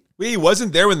driver's seat. Wait, he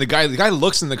wasn't there when the guy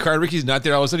looks in the car. Ricky's not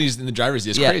there. All of a sudden, he's in the driver's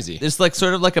seat. It's crazy. There's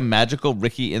sort of a magical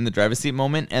Ricky in the driver's seat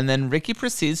moment. And then Ricky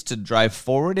proceeds to drive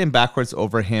forward and backwards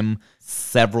over him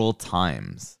several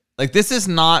times. This is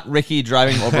not Ricky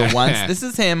driving over once. This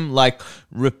is him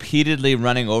repeatedly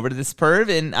running over to this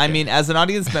perv. And I mean, as an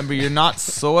audience member, you're not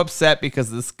so upset because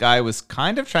this guy was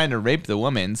kind of trying to rape the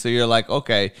woman. So you're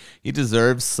okay, he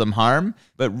deserves some harm.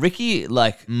 But Ricky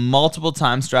multiple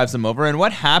times drives him over. And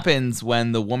what happens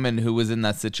when the woman who was in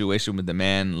that situation with the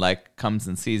man comes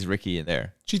and sees Ricky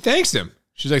there? She thanks him.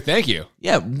 She's like, thank you.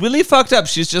 Yeah, really fucked up.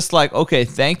 She's just okay,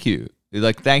 thank you. He's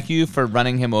like, thank you for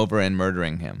running him over and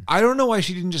murdering him. I don't know why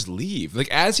she didn't just leave. Like,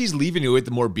 as he's leaving to with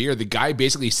the more beer, the guy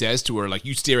basically says to her, like,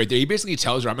 you stay right there. He basically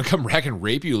tells her, I'm going to come wreck and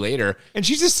rape you later. And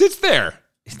she just sits there.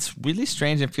 It's really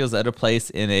strange and feels out of place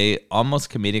in a almost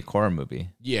comedic horror movie.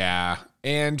 Yeah.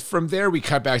 And from there, we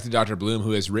cut back to Dr. Bloom,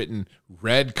 who has written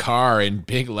red car in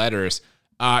big letters.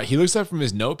 He looks up from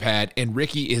his notepad, and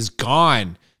Ricky is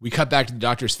gone. We cut back to the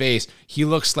doctor's face. He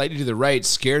looks slightly to the right,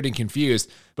 scared and confused,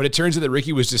 but it turns out that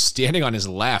Ricky was just standing on his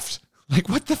left. Like,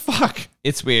 what the fuck?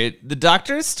 It's weird. The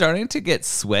doctor is starting to get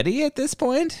sweaty at this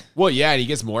point. Well, yeah, and he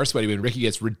gets more sweaty when Ricky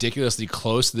gets ridiculously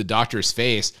close to the doctor's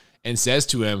face and says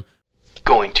to him,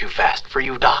 Going too fast for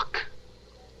you, Doc?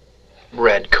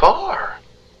 Red car.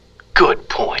 Good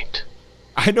point.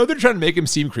 I know they're trying to make him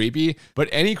seem creepy, but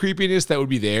any creepiness that would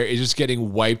be there is just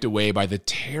getting wiped away by the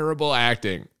terrible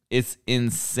acting. It's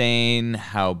insane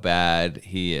how bad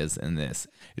he is in this.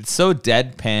 It's so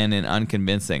deadpan and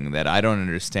unconvincing that I don't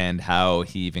understand how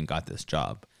he even got this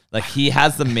job. Like, he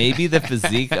has maybe the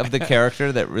physique of the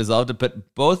character that resolved it,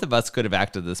 but both of us could have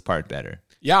acted this part better.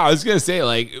 Yeah, I was going to say,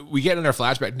 like, we get in our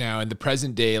flashback now, and the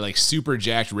present day, like, super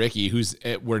jacked Ricky, who's,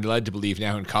 we're led to believe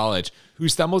now in college, who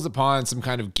stumbles upon some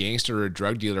kind of gangster or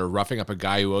drug dealer roughing up a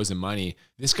guy who owes him money.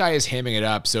 This guy is hamming it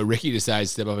up, so Ricky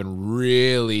decides to step up and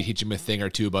really teach him a thing or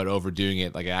two about overdoing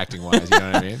it, like, acting-wise, you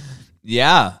know what I mean?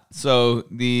 Yeah, so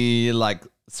the, like,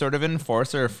 sort of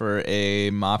enforcer for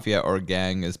a mafia or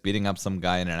gang is beating up some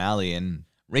guy in an alley, and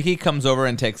Ricky comes over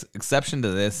and takes exception to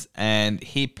this, and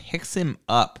he picks him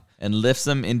up and lifts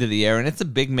him into the air. And it's a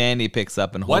big man he picks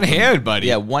up and holds One hand, buddy.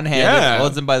 Yeah, one hand. Yeah.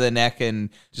 Holds him by the neck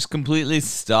and just completely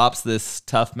stops this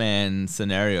tough man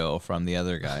scenario from the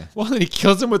other guy. Well, then he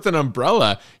kills him with an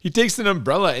umbrella. He takes an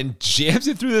umbrella and jams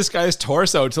it through this guy's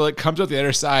torso until it comes out the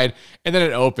other side, and then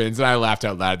it opens. And I laughed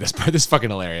out loud at this part. This is fucking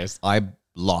hilarious. I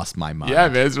lost my mind. Yeah,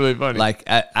 man, it's really funny. Like,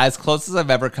 as close as I've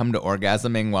ever come to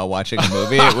orgasming while watching a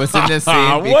movie, it was in this scene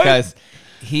What? because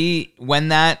when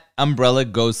that umbrella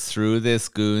goes through this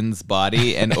goon's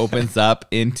body and opens up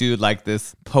into like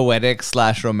this poetic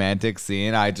 / romantic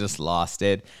scene, I just lost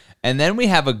it. And then we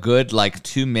have a good like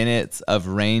 2 minutes of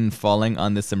rain falling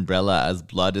on this umbrella as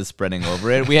blood is spreading over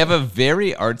it. We have a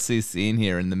very artsy scene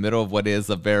here in the middle of what is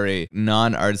a very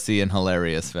non-artsy and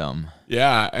hilarious film.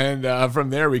 Yeah, and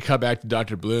from there we cut back to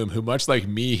Dr. Bloom, who, much like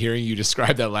me hearing you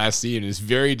describe that last scene, is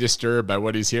very disturbed by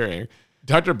what he's hearing.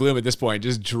 Dr. Bloom at this point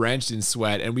just drenched in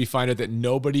sweat, and we find out that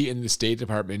nobody in the State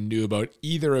Department knew about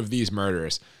either of these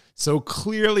murders. So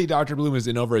clearly Dr. Bloom is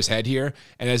in over his head here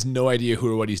and has no idea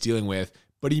who or what he's dealing with,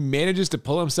 but he manages to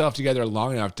pull himself together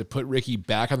long enough to put Ricky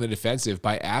back on the defensive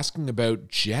by asking about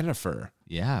Jennifer.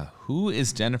 Yeah, who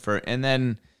is Jennifer? And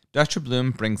then Dr.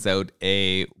 Bloom brings out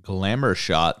a glamour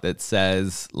shot that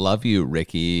says, "Love you,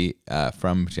 Ricky,"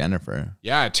 from Jennifer.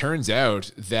 Yeah, it turns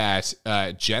out that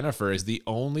Jennifer is the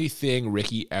only thing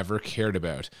Ricky ever cared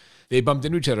about. They bumped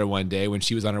into each other one day when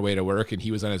she was on her way to work and he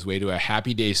was on his way to a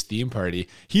Happy Days theme party.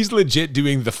 He's legit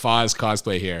doing the Foz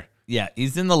cosplay here. Yeah,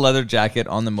 he's in the leather jacket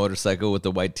on the motorcycle with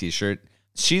the white t-shirt.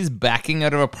 She's backing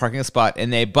out of a parking spot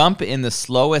and they bump in the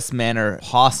slowest manner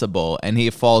possible and he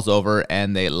falls over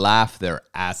and they laugh their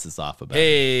asses off about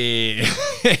it.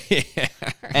 Hey.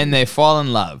 And they fall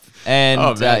in love.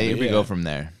 And man, we go from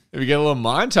there. We get a little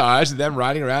montage of them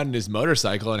riding around in his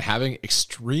motorcycle and having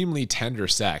extremely tender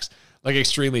sex. Like,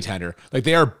 extremely tender. Like,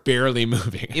 they are barely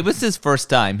moving. It was his first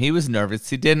time. He was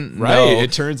nervous. He didn't Right. know.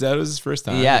 It turns out it was his first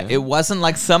time. Yeah, it wasn't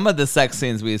like some of the sex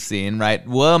scenes we've seen, right?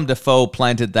 Willem Dafoe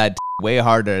planted that way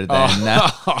harder than...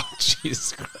 Oh,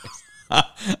 Jesus Christ.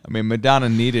 I mean, Madonna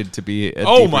needed to be...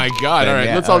 Oh, my God. All right,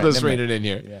 Yeah, let's all right, just never rein mind. it in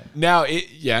here. Yeah. Now,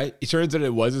 it turns out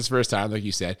it was his first time, like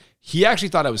you said. He actually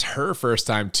thought it was her first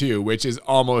time, too, which is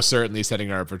almost certainly setting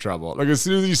her up for trouble. Like, as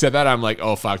soon as you said that, I'm like,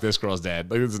 oh, fuck, this girl's dead.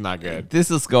 Like, this is not good.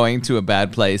 This is going to a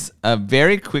bad place.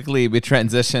 Very quickly, we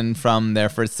transition from their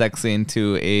first sex scene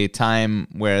to a time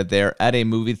where they're at a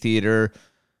movie theater.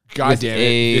 God damn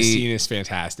it. This scene is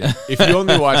fantastic. If you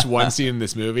only watch one scene in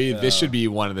this movie, this should be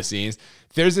one of the scenes.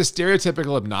 There's a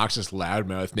stereotypical obnoxious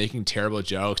loudmouth making terrible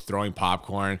jokes, throwing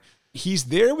popcorn. He's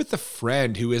there with the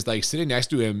friend who is like sitting next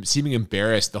to him, seeming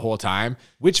embarrassed the whole time,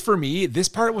 which for me, this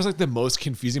part was like the most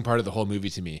confusing part of the whole movie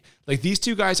to me. Like, these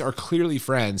two guys are clearly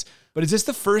friends, but is this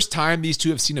the first time these two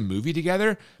have seen a movie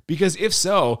together? Because if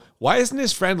so, why isn't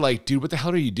his friend like, dude, what the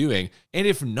hell are you doing? And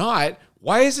if not,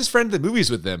 why is his friend at the movies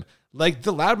with them? Like,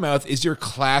 the loudmouth is your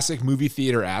classic movie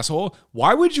theater asshole.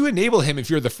 Why would you enable him if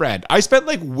you're the friend? I spent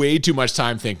like way too much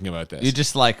time thinking about this. You're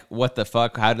just like, what the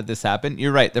fuck? How did this happen?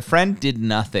 You're right. The friend did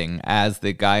nothing as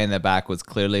the guy in the back was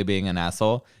clearly being an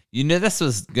asshole. You knew this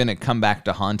was going to come back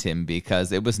to haunt him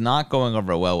because it was not going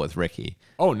over well with Ricky.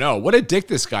 Oh no, what a dick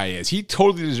this guy is. He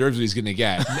totally deserves what he's going to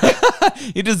get.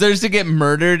 He deserves to get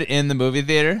murdered in the movie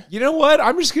theater. You know what?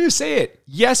 I'm just going to say it.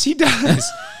 Yes, he does.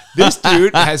 This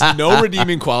dude has no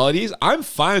redeeming qualities. I'm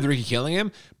fine with Ricky killing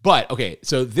him. But, okay,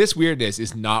 so this weirdness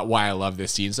is not why I love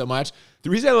this scene so much. The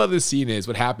reason I love this scene is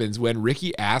what happens when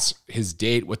Ricky asks his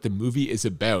date what the movie is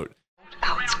about.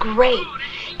 Oh, it's great.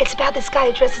 It's about this guy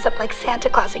who dresses up like Santa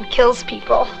Claus and kills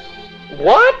people.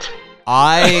 What?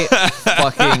 I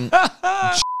fucking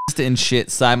and shit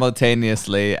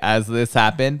simultaneously as this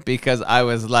happened because I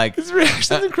was like, This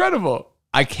reaction is incredible.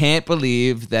 I can't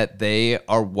believe that they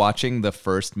are watching the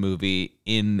first movie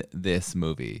in this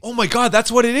movie. Oh my God,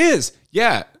 that's what it is.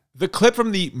 Yeah. The clip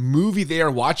from the movie they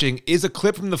are watching is a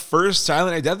clip from the first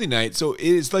Silent Night Deadly Night. So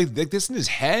it's like this in his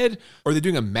head, or they're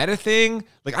doing a meta thing.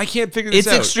 Like, I can't figure this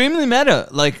out. It's extremely meta.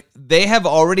 Like, they have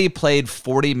already played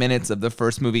 40 minutes of the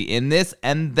first movie in this,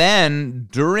 and then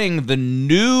during the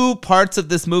new parts of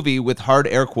this movie, with hard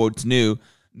air quotes new,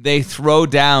 they throw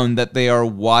down that they are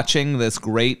watching this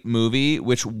great movie,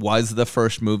 which was the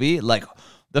first movie. Like,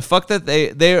 the fuck that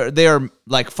they are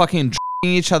like fucking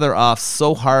each other off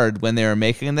so hard when they were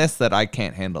making this that I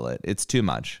can't handle it. It's too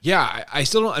much. Yeah, I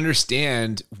still don't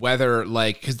understand whether,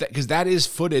 like, because that is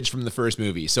footage from the first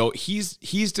movie. So he's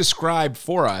described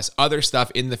for us other stuff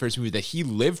in the first movie that he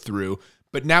lived through,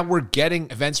 but now we're getting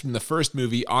events from the first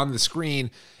movie on the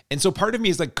screen. And so part of me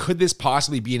is like, could this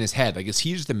possibly be in his head? Like, is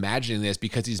he just imagining this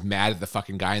because he's mad at the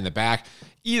fucking guy in the back?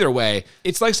 Either way,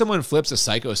 it's like someone flips a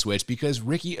psycho switch because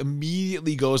Ricky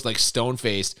immediately goes like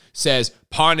stone-faced, says,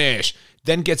 punish,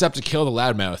 then gets up to kill the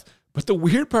loudmouth. But the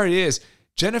weird part is,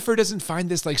 Jennifer doesn't find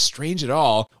this like strange at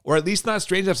all, or at least not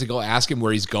strange enough to go ask him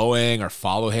where he's going or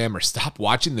follow him or stop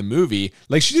watching the movie.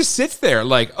 Like, she just sits there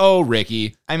like, oh,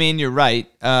 Ricky. I mean, you're right.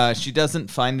 She doesn't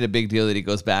find it a big deal that he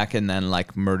goes back and then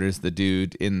like murders the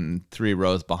dude in 3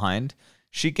 rows behind.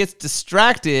 She gets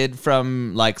distracted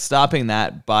from like stopping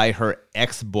that by her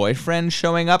ex-boyfriend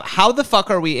showing up. How the fuck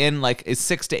are we in like a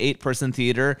 6 to 8 person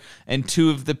theater and 2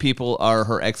 of the people are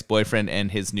her ex-boyfriend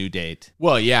and his new date?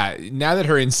 Well, yeah, now that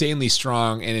her insanely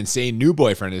strong and insane new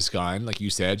boyfriend is gone, like you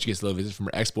said, she gets a little visit from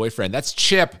her ex-boyfriend. That's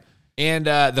Chip. And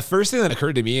the first thing that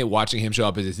occurred to me watching him show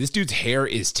up is this dude's hair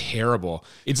is terrible.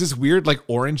 It's this weird, like,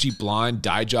 orangey blonde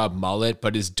dye job mullet,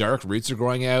 but his dark roots are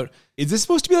growing out. Is this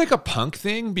supposed to be like a punk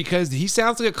thing? Because he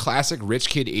sounds like a classic rich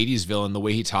kid 80s villain the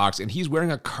way he talks, and he's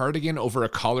wearing a cardigan over a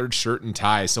collared shirt and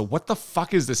tie. So what the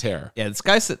fuck is this hair? Yeah, this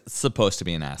guy's supposed to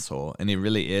be an asshole, and he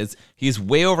really is. He's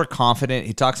way overconfident.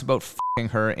 He talks about f***ing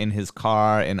her in his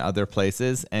car and other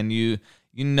places, and you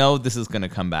know this is going to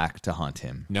come back to haunt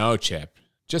him. No, Chip.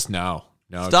 Just no.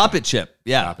 Stop it, Chip.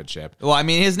 Yeah. Stop it, Chip. Well, I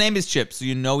mean, his name is Chip, so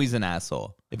you know he's an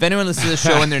asshole. If anyone listens to the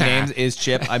show and their names is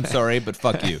Chip, I'm sorry, but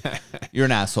fuck you. You're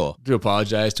an asshole. To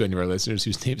apologize to any of our listeners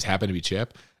whose names happen to be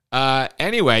Chip.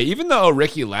 Anyway, even though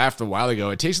Ricky laughed a while ago,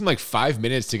 it takes him like 5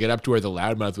 minutes to get up to where the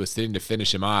loudmouth was sitting to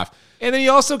finish him off. And then he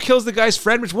also kills the guy's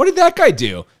friend, which, what did that guy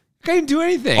do? The guy didn't do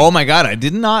anything. Oh my God, I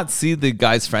did not see the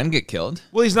guy's friend get killed.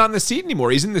 Well, he's not in the seat anymore.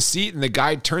 He's in the seat, and the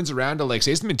guy turns around to like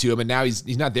say something to him, and now he's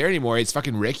not there anymore. It's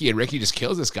fucking Ricky, and Ricky just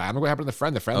kills this guy. I don't know what happened to the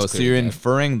friend. The friend's so you're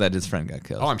inferring that his friend got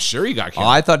killed. Oh, I'm sure he got killed. Oh,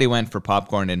 I thought he went for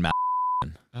popcorn and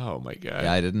Oh my God.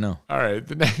 Yeah, I didn't know. All right,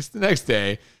 the next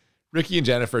day, Ricky and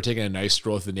Jennifer are taking a nice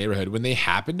stroll through the neighborhood when they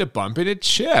happen to bump into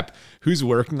Chip, who's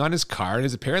working on his car and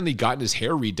has apparently gotten his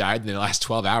hair re-dyed in the last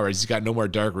 12 hours. He's got no more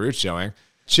dark roots showing.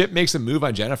 Chip makes a move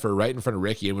on Jennifer right in front of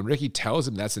Ricky, and when Ricky tells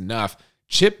him that's enough,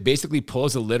 Chip basically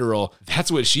pulls a literal,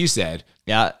 that's what she said.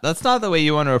 Yeah, that's not the way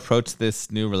you want to approach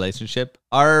this new relationship.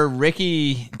 Our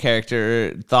Ricky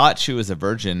character thought she was a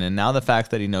virgin, and now the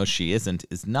fact that he knows she isn't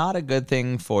is not a good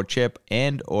thing for Chip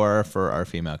and or for our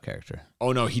female character.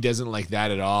 Oh no, he doesn't like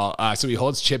that at all. So he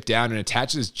holds Chip down and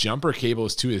attaches jumper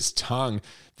cables to his tongue,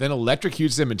 then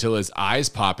electrocutes him until his eyes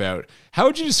pop out. How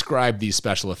would you describe these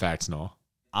special effects, Noel?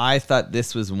 I thought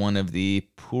this was one of the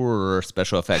poorer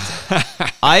special effects.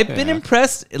 I've been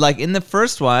impressed, like in the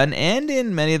first one and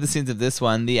in many of the scenes of this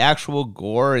one, the actual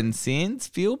gore and scenes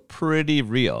feel pretty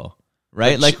real,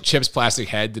 right? Like Chip's plastic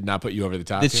head did not put you over the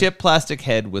top. The Chip plastic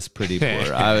head was pretty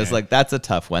poor. I was like, that's a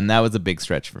tough one. That was a big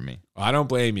stretch for me. I don't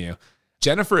blame you.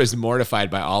 Jennifer is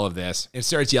mortified by all of this and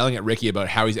starts yelling at Ricky about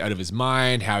how he's out of his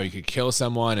mind, how he could kill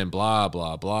someone, and blah,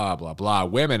 blah, blah, blah, blah.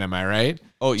 Women, am I right?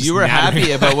 Oh, Just you were nattering.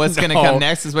 happy about what's going to No. come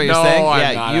next is what you're No, saying? I'm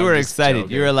Yeah, not. you I'm were just excited.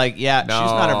 joking. You were like, yeah, she's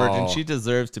not a virgin. No. She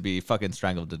deserves to be fucking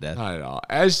strangled to death. Not at all.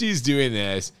 As she's doing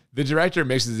this, the director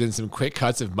mixes in some quick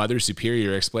cuts of Mother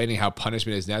Superior explaining how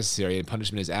punishment is necessary and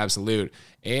punishment is absolute.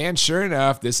 And sure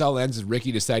enough, this all ends with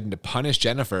Ricky deciding to punish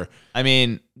Jennifer. I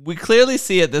mean, we clearly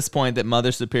see at this point that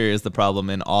Mother Superior is the problem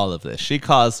in all of this. She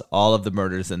caused all of the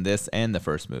murders in this and the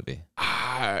first movie.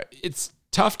 It's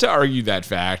tough to argue that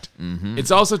fact.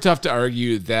 It's also tough to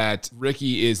argue that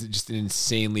Ricky is just an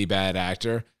insanely bad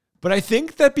actor. But I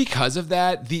think that because of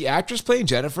that, the actress playing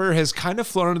Jennifer has kind of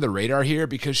flown under the radar here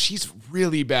because she's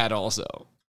really bad also.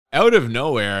 Out of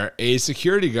nowhere, a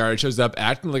security guard shows up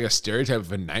acting like a stereotype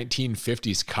of a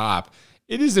 1950s cop.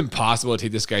 It is impossible to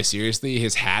take this guy seriously.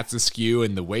 His hat's askew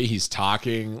and the way he's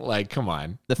talking, like, come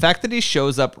on. The fact that he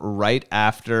shows up right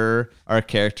after our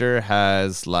character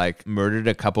has like murdered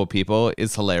a couple people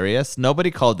is hilarious. Nobody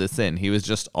called this in. He was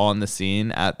just on the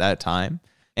scene at that time.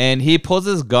 And he pulls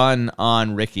his gun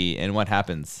on Ricky, and what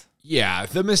happens? Yeah,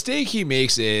 the mistake he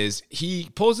makes is he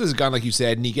pulls his gun, like you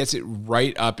said, and he gets it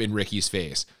right up in Ricky's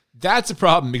face. That's a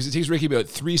problem because it takes Ricky about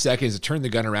 3 seconds to turn the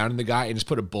gun around on the guy and just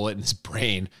put a bullet in his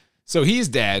brain. So he's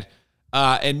dead.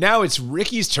 And now it's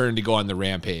Ricky's turn to go on the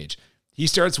rampage. He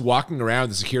starts walking around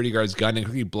with the security guard's gun and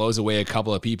quickly blows away a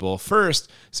couple of people. First,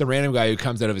 some random guy who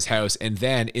comes out of his house, and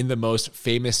then, in the most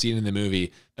famous scene in the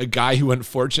movie, a guy who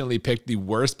unfortunately picked the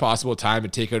worst possible time to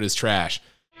take out his trash.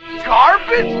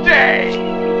 Garbage day!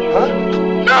 Huh?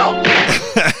 No!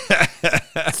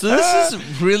 So this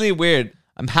is really weird.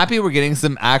 I'm happy we're getting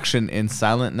some action in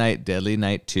Silent Night, Deadly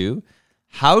Night 2.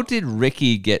 How did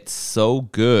Ricky get so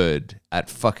good at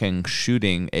fucking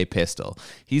shooting a pistol?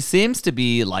 He seems to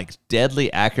be like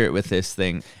deadly accurate with this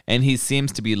thing, and he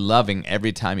seems to be loving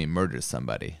every time he murders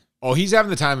somebody. Oh, he's having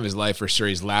the time of his life for sure.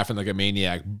 He's laughing like a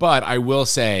maniac. But I will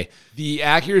say, the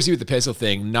accuracy with the pistol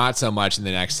thing, not so much in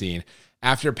the next scene.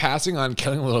 After passing on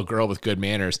killing a little girl with good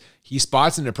manners, he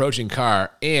spots an approaching car,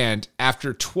 and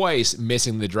after twice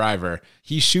missing the driver,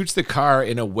 he shoots the car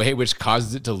in a way which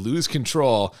causes it to lose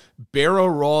control, barrel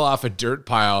roll off a dirt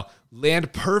pile,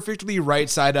 land perfectly right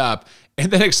side up,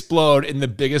 and then explode in the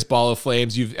biggest ball of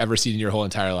flames you've ever seen in your whole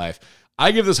entire life.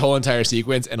 I give this whole entire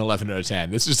sequence an 11 out of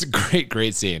 10. This is just a great,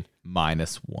 great scene.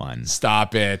 -1.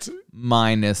 Stop it.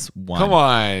 -1. Come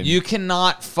on. You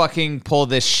cannot fucking pull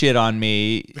this shit on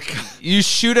me. You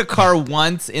shoot a car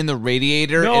once in the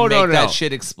radiator and make that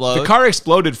shit explode. The car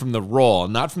exploded from the roll,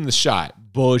 not from the shot.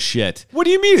 Bullshit. What do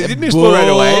you mean? It didn't explode right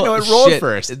away. No, it rolled Bullshit.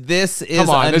 first. This is Come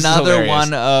on, this is another hilarious.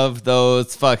 one of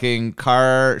those fucking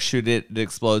car shoot it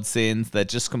explode scenes that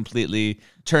just completely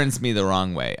turns me the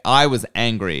wrong way. I was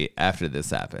angry after this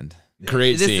happened.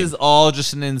 Great This scene. is all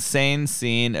just an insane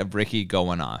scene of Ricky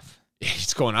going off.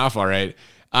 He's going off all right.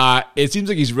 It seems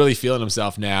like he's really feeling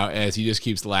himself now as he just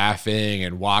keeps laughing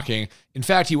and walking. In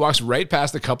fact, he walks right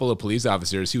past a couple of police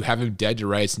officers who have him dead to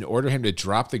rights and order him to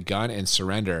drop the gun and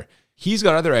surrender. He's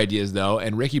got other ideas, though,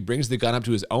 and Ricky brings the gun up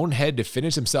to his own head to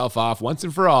finish himself off once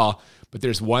and for all. But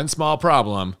there's one small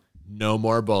problem. No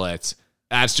more bullets.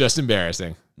 That's just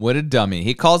embarrassing. What a dummy.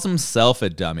 He calls himself a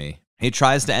dummy. He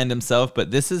tries to end himself, but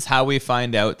this is how we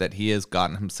find out that he has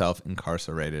gotten himself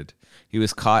incarcerated. He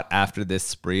was caught after this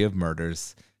spree of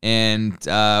murders. And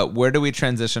where do we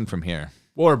transition from here?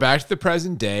 Well, we're back to the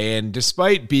present day, and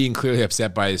despite being clearly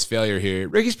upset by his failure here,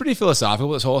 Ricky's pretty philosophical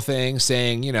with this whole thing,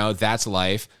 saying, you know, that's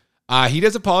life. He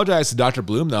does apologize to Dr.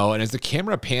 Bloom, though, and as the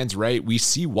camera pans right, we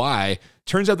see why.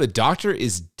 Turns out the doctor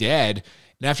is dead,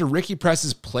 and after Ricky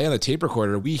presses play on the tape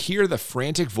recorder, we hear the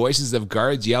frantic voices of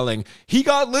guards yelling, "He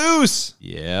got loose!"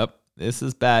 Yep, this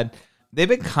is bad. They've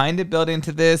been kind of building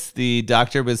to this. The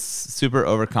doctor was super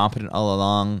overconfident all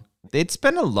along. They'd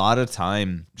spent a lot of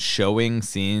time showing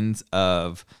scenes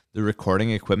of the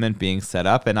recording equipment being set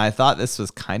up, and I thought this was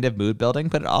kind of mood building,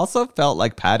 but it also felt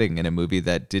like padding in a movie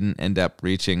that didn't end up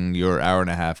reaching your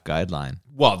hour-and-a-half guideline.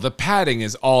 Well, the padding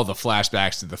is all the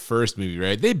flashbacks to the first movie,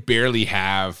 right? They barely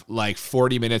have like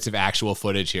 40 minutes of actual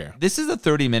footage here. This is a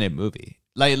 30-minute movie.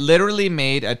 Like, literally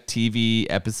made a TV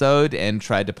episode and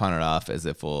tried to pawn it off as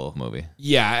a full movie.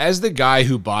 Yeah, as the guy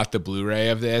who bought the Blu-ray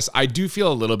of this, I do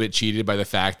feel a little bit cheated by the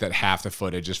fact that half the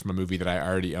footage is from a movie that I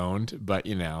already owned, but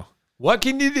you know. What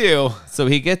can you do? So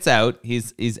he gets out.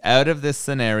 He's out of this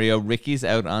scenario. Ricky's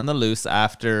out on the loose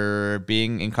after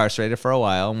being incarcerated for a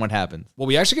while. And what happens? Well,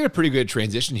 we actually get a pretty good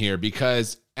transition here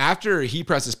because after he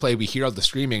presses play, we hear all the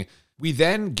screaming. We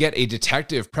then get a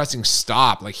detective pressing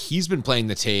stop. Like he's been playing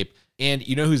the tape. And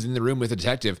you know who's in the room with the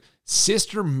detective?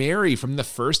 Sister Mary from the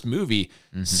first movie.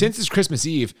 Since it's Christmas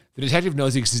Eve, the detective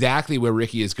knows exactly where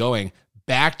Ricky is going.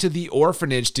 back to the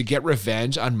orphanage to get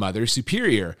revenge on Mother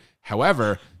Superior.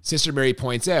 However, Sister Mary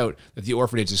points out that the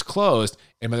orphanage is closed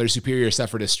and Mother Superior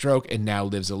suffered a stroke and now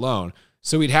lives alone.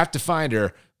 So we'd have to find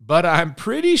her, but I'm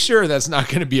pretty sure that's not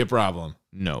going to be a problem.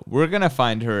 No, we're going to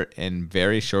find her in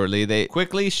very shortly. They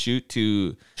quickly shoot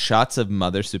to shots of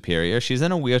Mother Superior. She's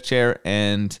in a wheelchair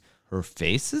and her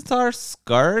faces are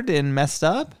scarred and messed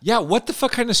up. Yeah, what the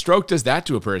fuck kind of stroke does that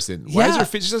to a person? Why is her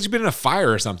face? She's been in a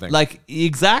fire or something. Like,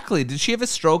 exactly. Did she have a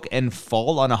stroke and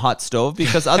fall on a hot stove?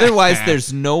 Because otherwise,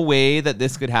 there's no way that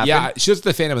this could happen. Yeah, she's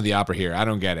the Phantom of the Opera here. I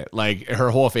don't get it. Like, her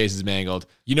whole face is mangled.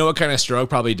 You know what kind of stroke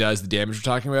probably does the damage we're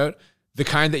talking about? The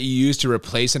kind that you use to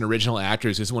replace an original actor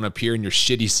who doesn't want to appear in your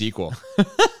shitty sequel.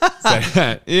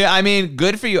 Yeah, I mean,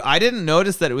 good for you. I didn't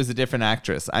notice that it was a different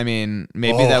actress. I mean,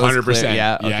 maybe that was 100%. clear.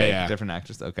 Yeah, okay, Yeah. different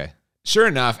actress. Okay. Sure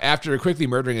enough, after quickly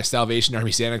murdering a Salvation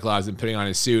Army Santa Claus and putting on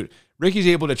his suit, Ricky's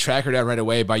able to track her down right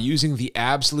away by using the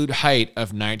absolute height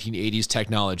of 1980s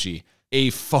technology, a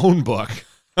phone book.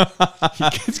 He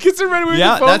gets her right away with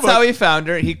the phone that's book. how he found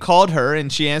her. He called her and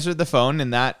she answered the phone,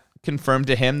 and that confirmed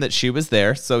to him that she was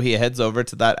there. So he heads over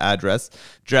to that address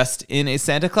dressed in a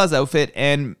Santa Claus outfit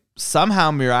and somehow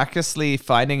miraculously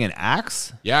finding an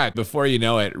axe. Yeah, before you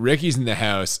know it, Ricky's in the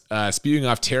house, spewing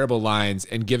off terrible lines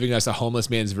and giving us a homeless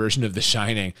man's version of The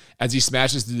Shining as he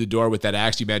smashes through the door with that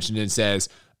axe you mentioned and says,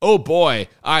 "Oh boy,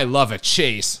 I love a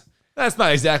chase." That's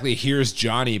not exactly here's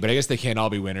Johnny, but I guess they can't all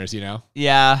be winners, you know?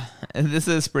 Yeah, this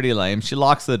is pretty lame. She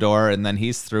locks the door and then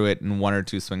he's through it in one or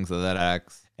two swings of that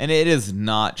axe. And it is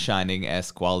not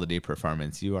Shining-esque quality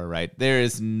performance. You are right. There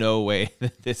is no way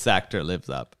that this actor lives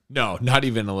up. No, not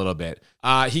even a little bit.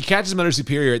 He catches Mother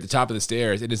Superior at the top of the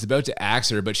stairs and is about to axe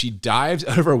her, but she dives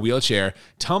out of her wheelchair,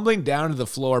 tumbling down to the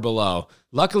floor below.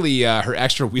 Luckily, her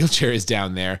extra wheelchair is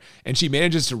down there, and she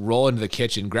manages to roll into the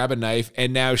kitchen, grab a knife,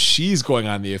 and now she's going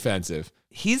on the offensive.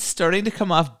 He's starting to come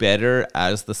off better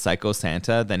as the Psycho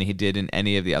Santa than he did in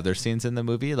any of the other scenes in the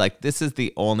movie. Like, this is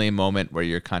the only moment where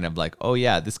you're kind of like, oh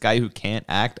yeah, this guy who can't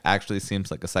act actually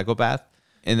seems like a psychopath.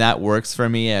 And that works for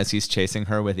me as he's chasing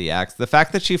her with the axe. The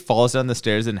fact that she falls down the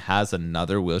stairs and has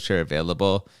another wheelchair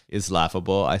available is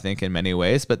laughable, I think, in many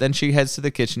ways. But then she heads to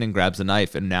the kitchen and grabs a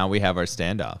knife, and now we have our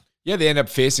standoff. Yeah, they end up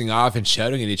facing off and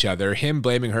shouting at each other, him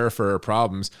blaming her for her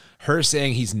problems, her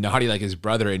saying he's naughty like his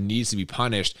brother and needs to be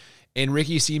punished. And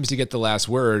Ricky seems to get the last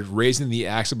word, raising the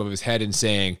axe above his head and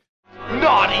saying,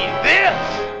 Naughty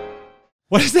this!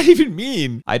 What does that even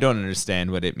mean? I don't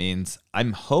understand what it means.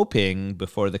 I'm hoping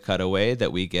before the cutaway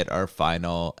that we get our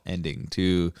final ending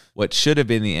to what should have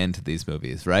been the end to these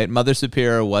movies, right? Mother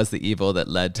Superior was the evil that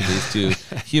led to these two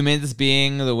humans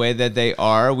being the way that they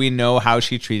are. We know how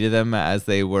she treated them as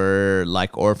they were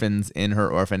like orphans in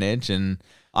her orphanage, and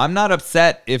I'm not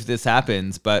upset if this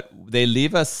happens, but they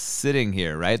leave us sitting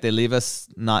here, right? They leave us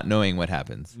not knowing what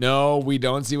happens. No, we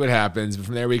don't see what happens. But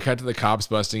from there, we cut to the cops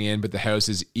busting in, but the house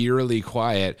is eerily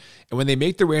quiet. And when they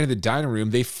make their way into the dining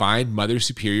room, they find Mother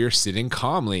Superior sitting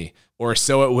calmly, or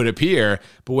so it would appear.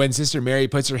 But when Sister Mary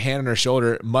puts her hand on her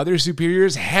shoulder, Mother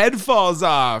Superior's head falls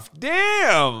off.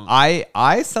 Damn!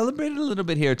 I celebrated a little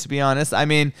bit here, to be honest. I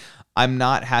mean, I'm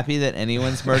not happy that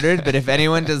anyone's murdered, but if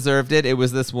anyone deserved it, it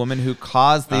was this woman who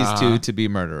caused these two to be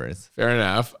murderers. Fair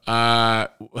enough.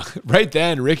 Right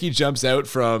then, Ricky jumps out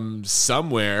from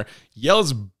somewhere,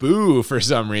 yells boo for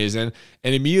some reason,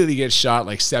 and immediately gets shot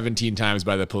like 17 times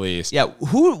by the police. Yeah,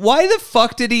 why the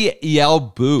fuck did he yell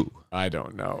boo? I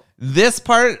don't know. This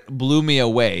part blew me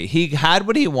away. He had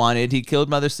what he wanted. He killed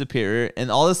Mother Superior,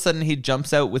 and all of a sudden he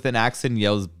jumps out with an axe and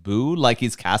yells boo like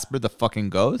he's Casper the fucking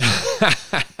ghost.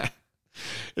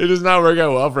 It does not work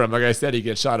out well for him. Like I said, he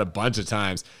gets shot a bunch of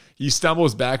times. He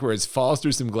stumbles backwards, falls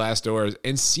through some glass doors,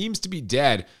 and seems to be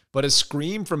dead. But a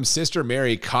scream from Sister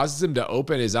Mary causes him to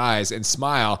open his eyes and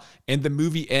smile, and the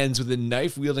movie ends with a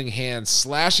knife-wielding hand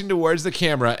slashing towards the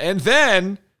camera, and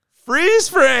then freeze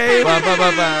frame!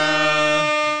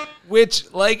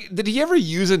 Which, like, did he ever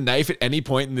use a knife at any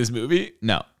point in this movie?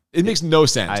 No. It makes no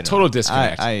sense. Total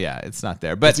disconnect. Yeah, it's not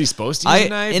there. But is he supposed to use a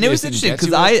knife? And it was interesting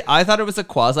because I thought it was a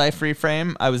quasi free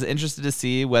frame. I was interested to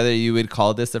see whether you would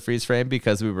call this a freeze frame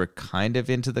because we were kind of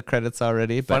into the credits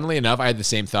already. But funnily enough, I had the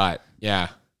same thought. Yeah.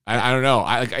 I don't know.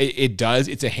 It does.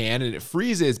 It's a hand and it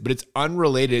freezes, but it's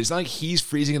unrelated. It's not like he's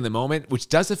freezing in the moment, which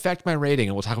does affect my rating,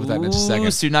 and we'll talk about that in just a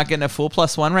second. So you're not getting a full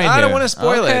 +1 right I there. don't want to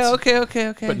spoil it.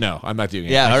 Okay. But no, I'm not doing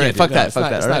it. Yeah, all right. Fuck that. It's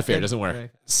not All right, fair. It doesn't work. Right.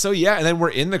 So yeah, and then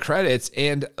we're in the credits,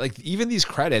 and like even these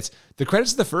credits, the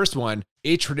credits of the first one,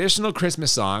 a traditional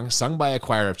Christmas song sung by a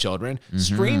choir of children,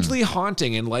 strangely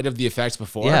haunting in light of the effects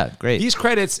before. Yeah, great. These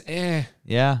credits,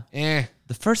 Yeah.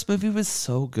 The first movie was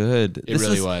so good. It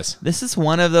really was. This is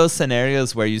one of those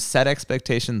scenarios where you set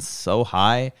expectations so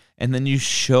high and then you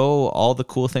show all the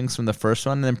cool things from the first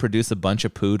one and then produce a bunch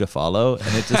of poo to follow,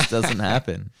 and it just doesn't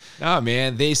happen. No,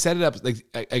 man, they set it up like,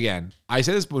 again, I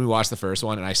said this when we watched the first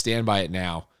one and I stand by it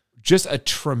now. Just a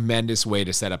tremendous way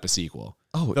to set up a sequel.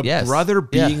 Oh, the yes. brother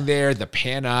being there, the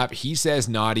pan up, he says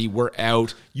naughty, we're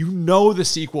out. You know the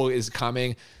sequel is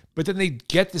coming, but then they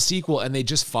get the sequel and they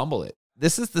just fumble it.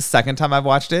 This is the second time I've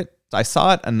watched it. I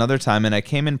saw it another time and I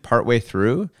came in partway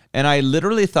through and I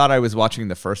literally thought I was watching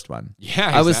the first one. Yeah,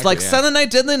 exactly, I was like, Silent Night,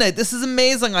 Deadly Night, this is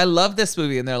amazing. I love this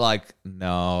movie. And they're like,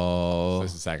 no.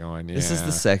 This is the second one. Yeah. This is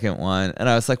the second one. And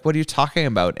I was like, what are you talking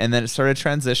about? And then it started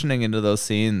transitioning into those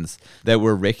scenes that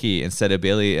were Ricky instead of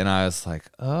Billy. And I was like,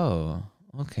 oh,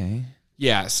 okay.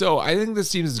 Yeah, so I think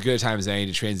this seems as good a time as any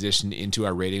to transition into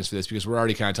our ratings for this because we're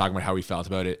already kind of talking about how we felt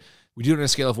about it. We do it on a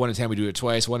scale of 1 to 10. We do it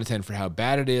twice. 1 to 10 for how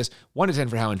bad it is, 1 to 10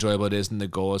 for how enjoyable it is. And the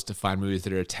goal is to find movies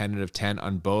that are a 10 out of 10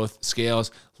 on both scales,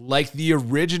 like the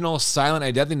original Silent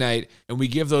Night, Deadly Night. And we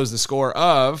give those the score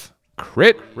of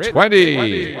Crit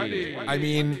 20. I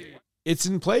mean, it's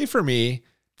in play for me.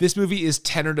 This movie is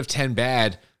 10 out of 10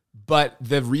 bad, but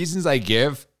the reasons I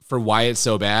give for why it's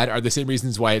so bad are the same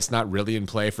reasons why it's not really in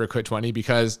play for a Crit 20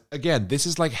 because, again, this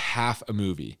is like half a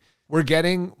movie. We're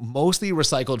getting mostly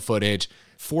recycled footage,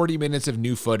 40 minutes of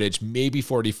new footage, maybe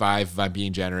 45 if I'm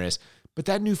being generous. But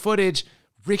that new footage,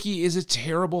 Ricky is a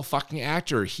terrible fucking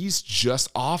actor. He's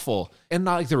just awful. And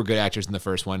not like there were good actors in the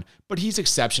first one, but he's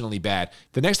exceptionally bad.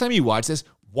 The next time you watch this,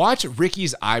 watch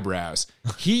Ricky's eyebrows.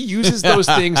 He uses those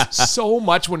things so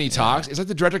much when he talks. It's like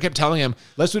the director kept telling him,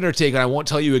 let's do another take and I won't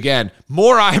tell you again.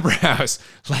 More eyebrows.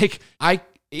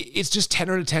 It's just 10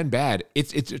 out of 10 bad.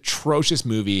 It's an atrocious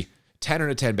movie. 10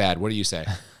 out of 10 bad. What do you say?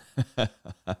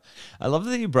 I love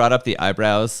that you brought up the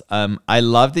eyebrows. I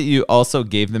love that you also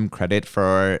gave them credit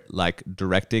for like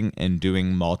directing and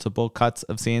doing multiple cuts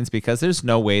of scenes because there's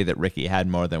no way that Ricky had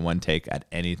more than one take at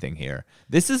anything here.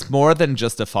 This is more than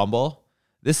just a fumble.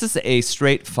 This is a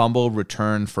straight fumble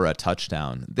return for a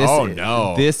touchdown.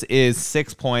 This is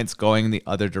 6 points going the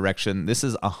other direction. This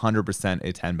is 100%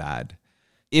 a 10 bad.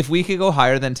 If we could go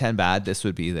higher than 10 bad, this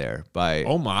would be there by...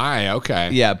 Oh my,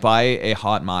 okay. Yeah, by a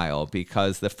hot mile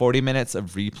because the 40 minutes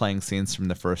of replaying scenes from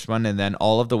the first one and then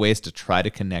all of the ways to try to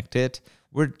connect it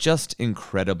were just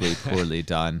incredibly poorly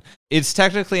done. It's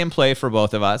technically in play for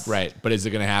both of us. Right, but is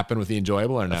it going to happen with the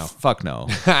enjoyable or no? Fuck no.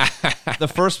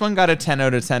 The first one got a 10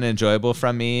 out of 10 enjoyable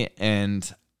from me and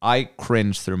I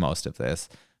cringed through most of this.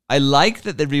 I like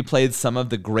that they replayed some of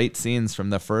the great scenes from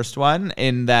the first one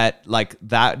in that, like,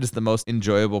 that is the most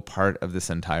enjoyable part of this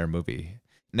entire movie.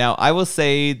 Now, I will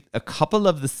say a couple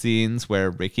of the scenes where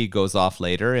Ricky goes off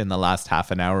later in the last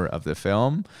half an hour of the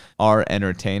film are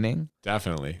entertaining.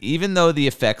 Definitely. Even though the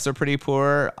effects are pretty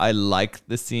poor, I like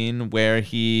the scene where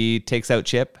he takes out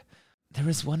Chip. There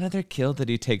was one other kill that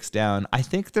he takes down. I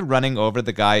think the running over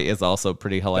the guy is also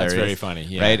pretty hilarious. That's very funny,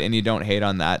 yeah. Right? And you don't hate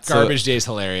on that. Garbage Day is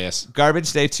hilarious.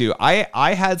 Garbage Day too.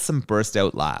 I had some burst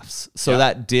out laughs. So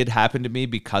that did happen to me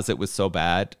because it was so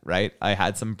bad, right? I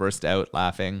had some burst out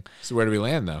laughing. So where do we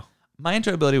land though? My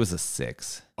enjoyability was a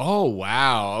 6. Oh,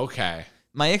 wow. Okay.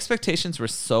 My expectations were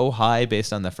so high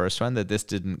based on the first one that this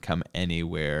didn't come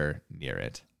anywhere near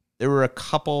it. There were a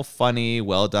couple funny,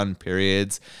 well-done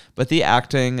periods, but the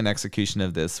acting and execution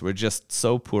of this were just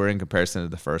so poor in comparison to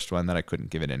the first one that I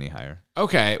couldn't give it any higher.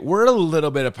 Okay, we're a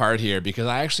little bit apart here because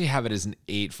I actually have it as an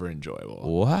 8 for enjoyable.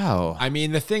 Wow. I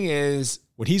mean, the thing is,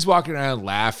 when he's walking around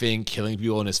laughing, killing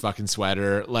people in his fucking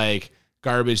sweater, like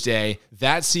Garbage Day,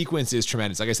 that sequence is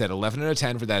tremendous. Like I said, 11 out of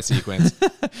 10 for that sequence.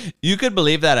 You could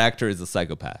believe that actor is a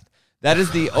psychopath. That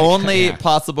is the only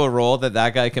possible role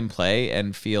that guy can play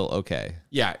and feel okay.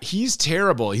 Yeah, he's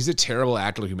terrible. He's a terrible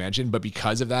actor, like you mentioned. But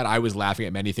because of that, I was laughing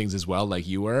at many things as well, like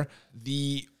you were.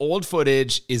 The old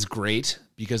footage is great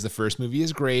because the first movie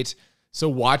is great. So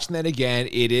watching that again,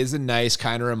 it is a nice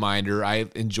kind of reminder. I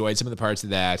enjoyed some of the parts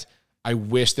of that. I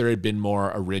wish there had been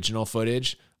more original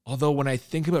footage. Although when I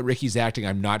think about Ricky's acting,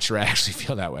 I'm not sure I actually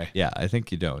feel that way. Yeah, I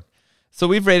think you don't. So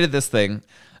we've rated this thing.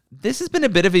 This has been a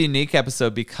bit of a unique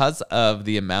episode because of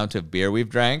the amount of beer we've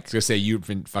drank. I was going to say, you've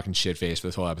been fucking shit-faced for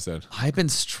this whole episode. I've been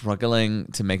struggling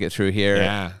to make it through here.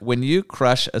 Yeah. When you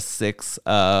crush a 6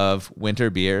 of winter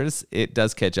beers, it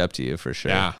does catch up to you for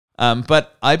sure. Yeah.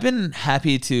 But I've been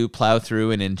happy to plow through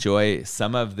and enjoy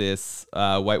some of this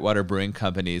Whitewater Brewing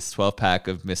Company's 12-pack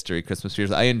of mystery Christmas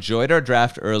beers. I enjoyed our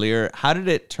draft earlier. How did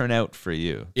it turn out for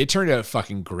you? It turned out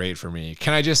fucking great for me.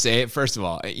 Can I just say it? First of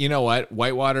all, you know what?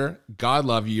 Whitewater, God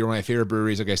love you. You're one of my favorite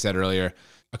breweries, like I said earlier.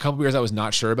 A couple beers I was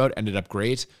not sure about ended up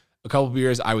great. a couple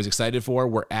beers I was excited for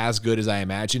were as good as I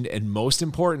imagined. And most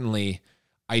importantly,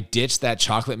 I ditched that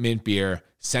chocolate mint beer,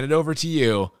 sent it over to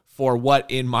you for what,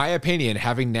 in my opinion,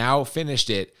 having now finished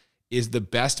it, is the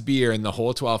best beer in the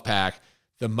whole 12-pack.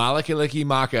 The Malakiliki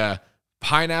Maca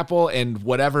pineapple and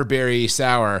whatever berry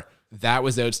sour. That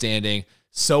was outstanding.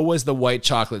 So was the white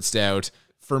chocolate stout.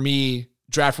 For me,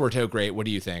 draft worked out great. What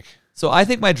do you think? So I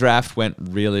think my draft went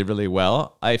really, really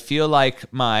well. I feel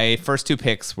like my first 2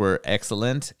 picks were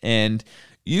excellent, and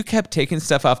you kept taking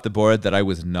stuff off the board that I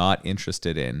was not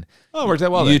interested in. Oh, it worked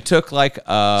out well. You then. took like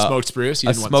a Smoked spruce.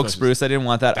 a smoked spruce. I didn't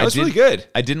want that. That was really good.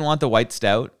 I didn't want the white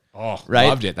stout. Oh, right?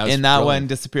 Loved it. That was and that brilliant. one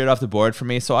disappeared off the board for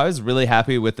me. So I was really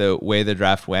happy with the way the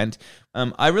draft went.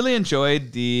 I really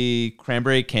enjoyed the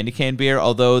cranberry candy cane beer,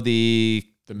 although the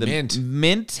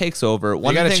mint takes over.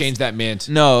 You got to change that mint.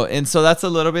 No, and so that's a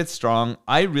little bit strong.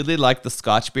 I really liked the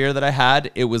Scotch beer that I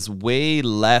had. It was way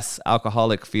less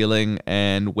alcoholic feeling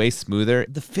and way smoother.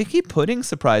 The figgy pudding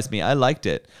surprised me. I liked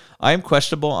it. I am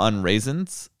questionable on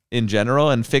raisins in general,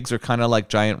 and figs are kind of like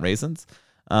giant raisins.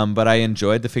 But I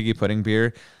enjoyed the figgy pudding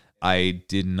beer. I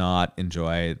did not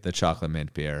enjoy the chocolate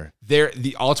mint beer.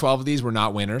 All 12 of these were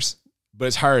not winners, but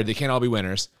it's hard. They can't all be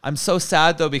winners. I'm so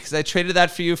sad though, because I traded that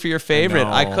for you for your favorite.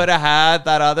 I I know. could have had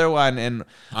that other one, and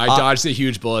I dodged a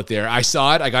huge bullet there. I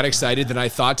saw it. I got excited. Then I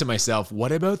thought to myself,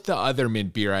 what about the other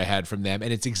mint beer I had from them?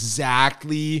 And it's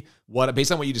exactly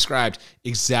based on what you described,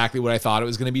 exactly what I thought it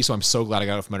was going to be. So I'm so glad I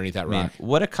got it from underneath that man, rock.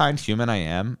 what a kind human I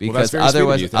am. that's Because very sweet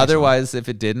of you. Thanks, otherwise, if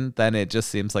it didn't, then it just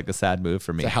seems like a sad move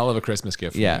for me. It's a hell of a Christmas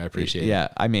gift for me. I appreciate it. Yeah,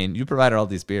 I mean, you provided all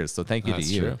these beers, so thank you That's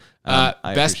to you. true. I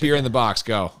Best appreciate beer that. in the box.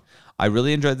 Go. I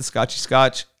really enjoyed the Scotchy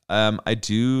Scotch. I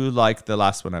do like the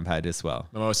last one I've had as well.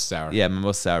 Mimosa sour. Yeah,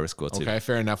 Mimosa Sour is cool too. Okay,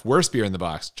 fair enough. Worst beer in the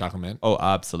box. Chocolate mint. Oh,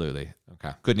 absolutely.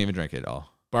 Okay. Couldn't even drink it at all.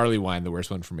 Barley wine, the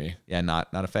worst one for me. Yeah, not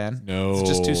a fan. No. It's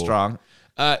just too strong.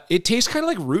 It tastes kind of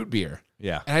like root beer.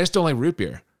 Yeah. And I just don't like root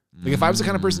beer. Like if I was the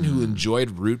kind of person who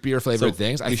enjoyed root beer flavored So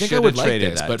things, I we think I should would have like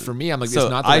traded this. that. But for me, I'm like, So it's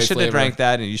not the I right should flavor. have drank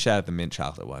that, and you should have the mint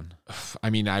chocolate one. I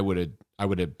mean, I would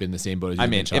have been the same boat as you. I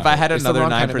mean, mint if I had chocolate. It's the another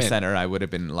wrong kind of 9%er, I would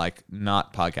have been like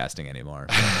not podcasting anymore.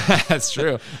 mint. That's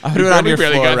true. I would have been on your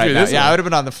barely floor got right through now. this Yeah, one. I would have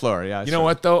been on the floor. Yeah. You know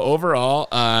what though? Overall,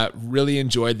 really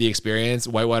enjoyed the experience.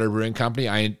 Whitewater Brewing Company.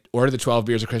 I ordered the 12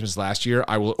 beers of Christmas last year.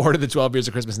 I will order the 12 beers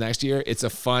of Christmas next year. It's a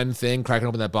fun thing, cracking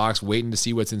open that box, waiting to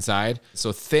see what's inside.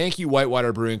 So thank you,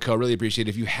 Whitewater Brewing Co. Really appreciate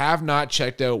it. If you have not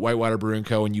checked out Whitewater Brewing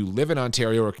Co. and you live in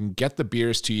Ontario or can get the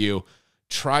beers to you,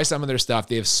 try some of their stuff.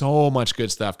 They have so much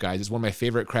good stuff, guys. It's one of my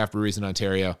favorite craft breweries in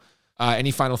Ontario.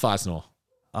 Any final thoughts, Noel?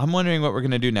 I'm wondering what we're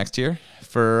going to do next year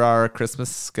for our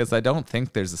Christmas, because I don't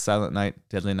think there's a Silent Night,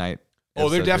 Deadly Night. Oh,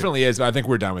 there episode. definitely is, but I think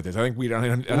we're done with this. I think we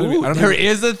don't. Ooh, there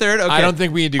is a third. Okay. I don't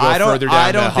think we need to go I don't- further down.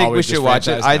 I don't the think hallway we with this should watch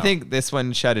it. franchise I now. think this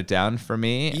one shut it down for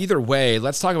me. Either way,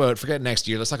 let's talk about, forget next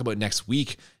year. Let's talk about next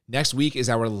week. Next week is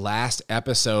our last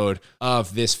episode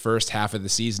of this first half of the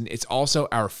season. It's also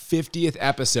our 50th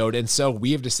episode. And so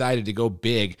we have decided to go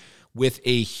big with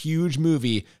a huge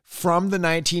movie from the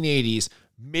 1980s.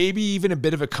 Maybe even a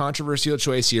bit of a controversial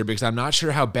choice here because I'm not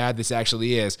sure how bad this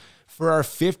actually is. For our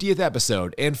 50th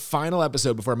episode and final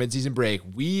episode before midseason break,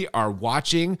 we are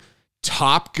watching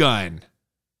Top Gun.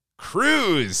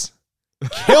 Cruise.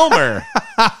 Kilmer.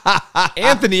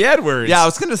 Anthony Edwards. Yeah, I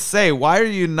was going to say, why are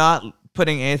you not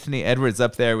putting Anthony Edwards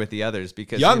up there with the others?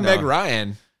 Because Young Meg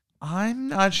Ryan. I'm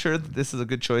not sure that this is a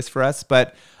good choice for us,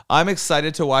 but I'm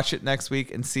excited to watch it next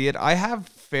week and see it. I have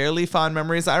fairly fond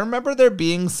memories. I remember there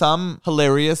being some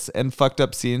hilarious and fucked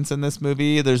up scenes in this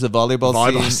movie. There's a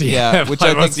volleyball scene, yeah, which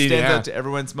I volleyball think scene, stands yeah. out to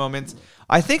everyone's moments.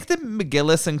 I think the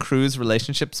McGillis and Cruz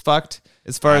relationship's fucked,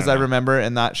 as far as I remember,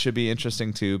 and that should be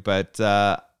interesting too. But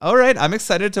all right, I'm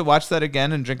excited to watch that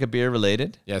again and drink a beer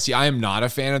related. Yeah, see, I am not a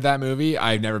fan of that movie.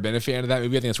 I've never been a fan of that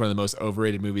movie. I think it's one of the most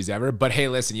overrated movies ever. But hey,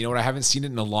 listen, you know what? I haven't seen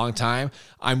it in a long time.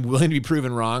 I'm willing to be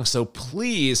proven wrong. So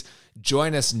please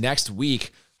join us next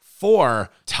week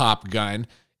for Top Gun.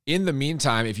 In the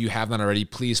meantime, if you have not already,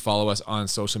 please follow us on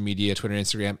social media, Twitter and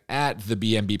Instagram at the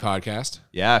BMB Podcast.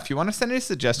 Yeah, if you want to send any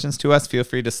suggestions to us, feel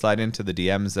free to slide into the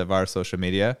DMs of our social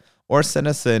media or send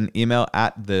us an email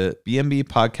at the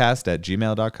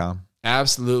bmbpodcast@gmail.com.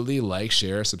 Absolutely. Like,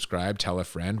 share, subscribe, tell a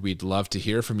friend. We'd love to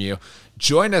hear from you.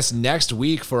 Join us next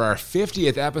week for our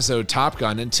 50th episode, Top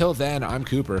Gun. Until then, I'm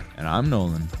Cooper, And I'm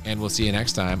Nolan. and we'll see you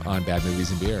next time on Bad Movies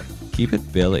and Beer. Keep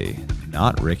it Billy,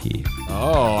 not Ricky.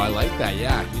 Oh, I like that.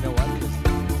 Yeah. You know what?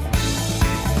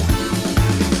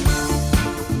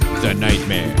 The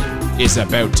nightmare is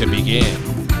about to begin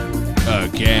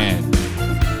again.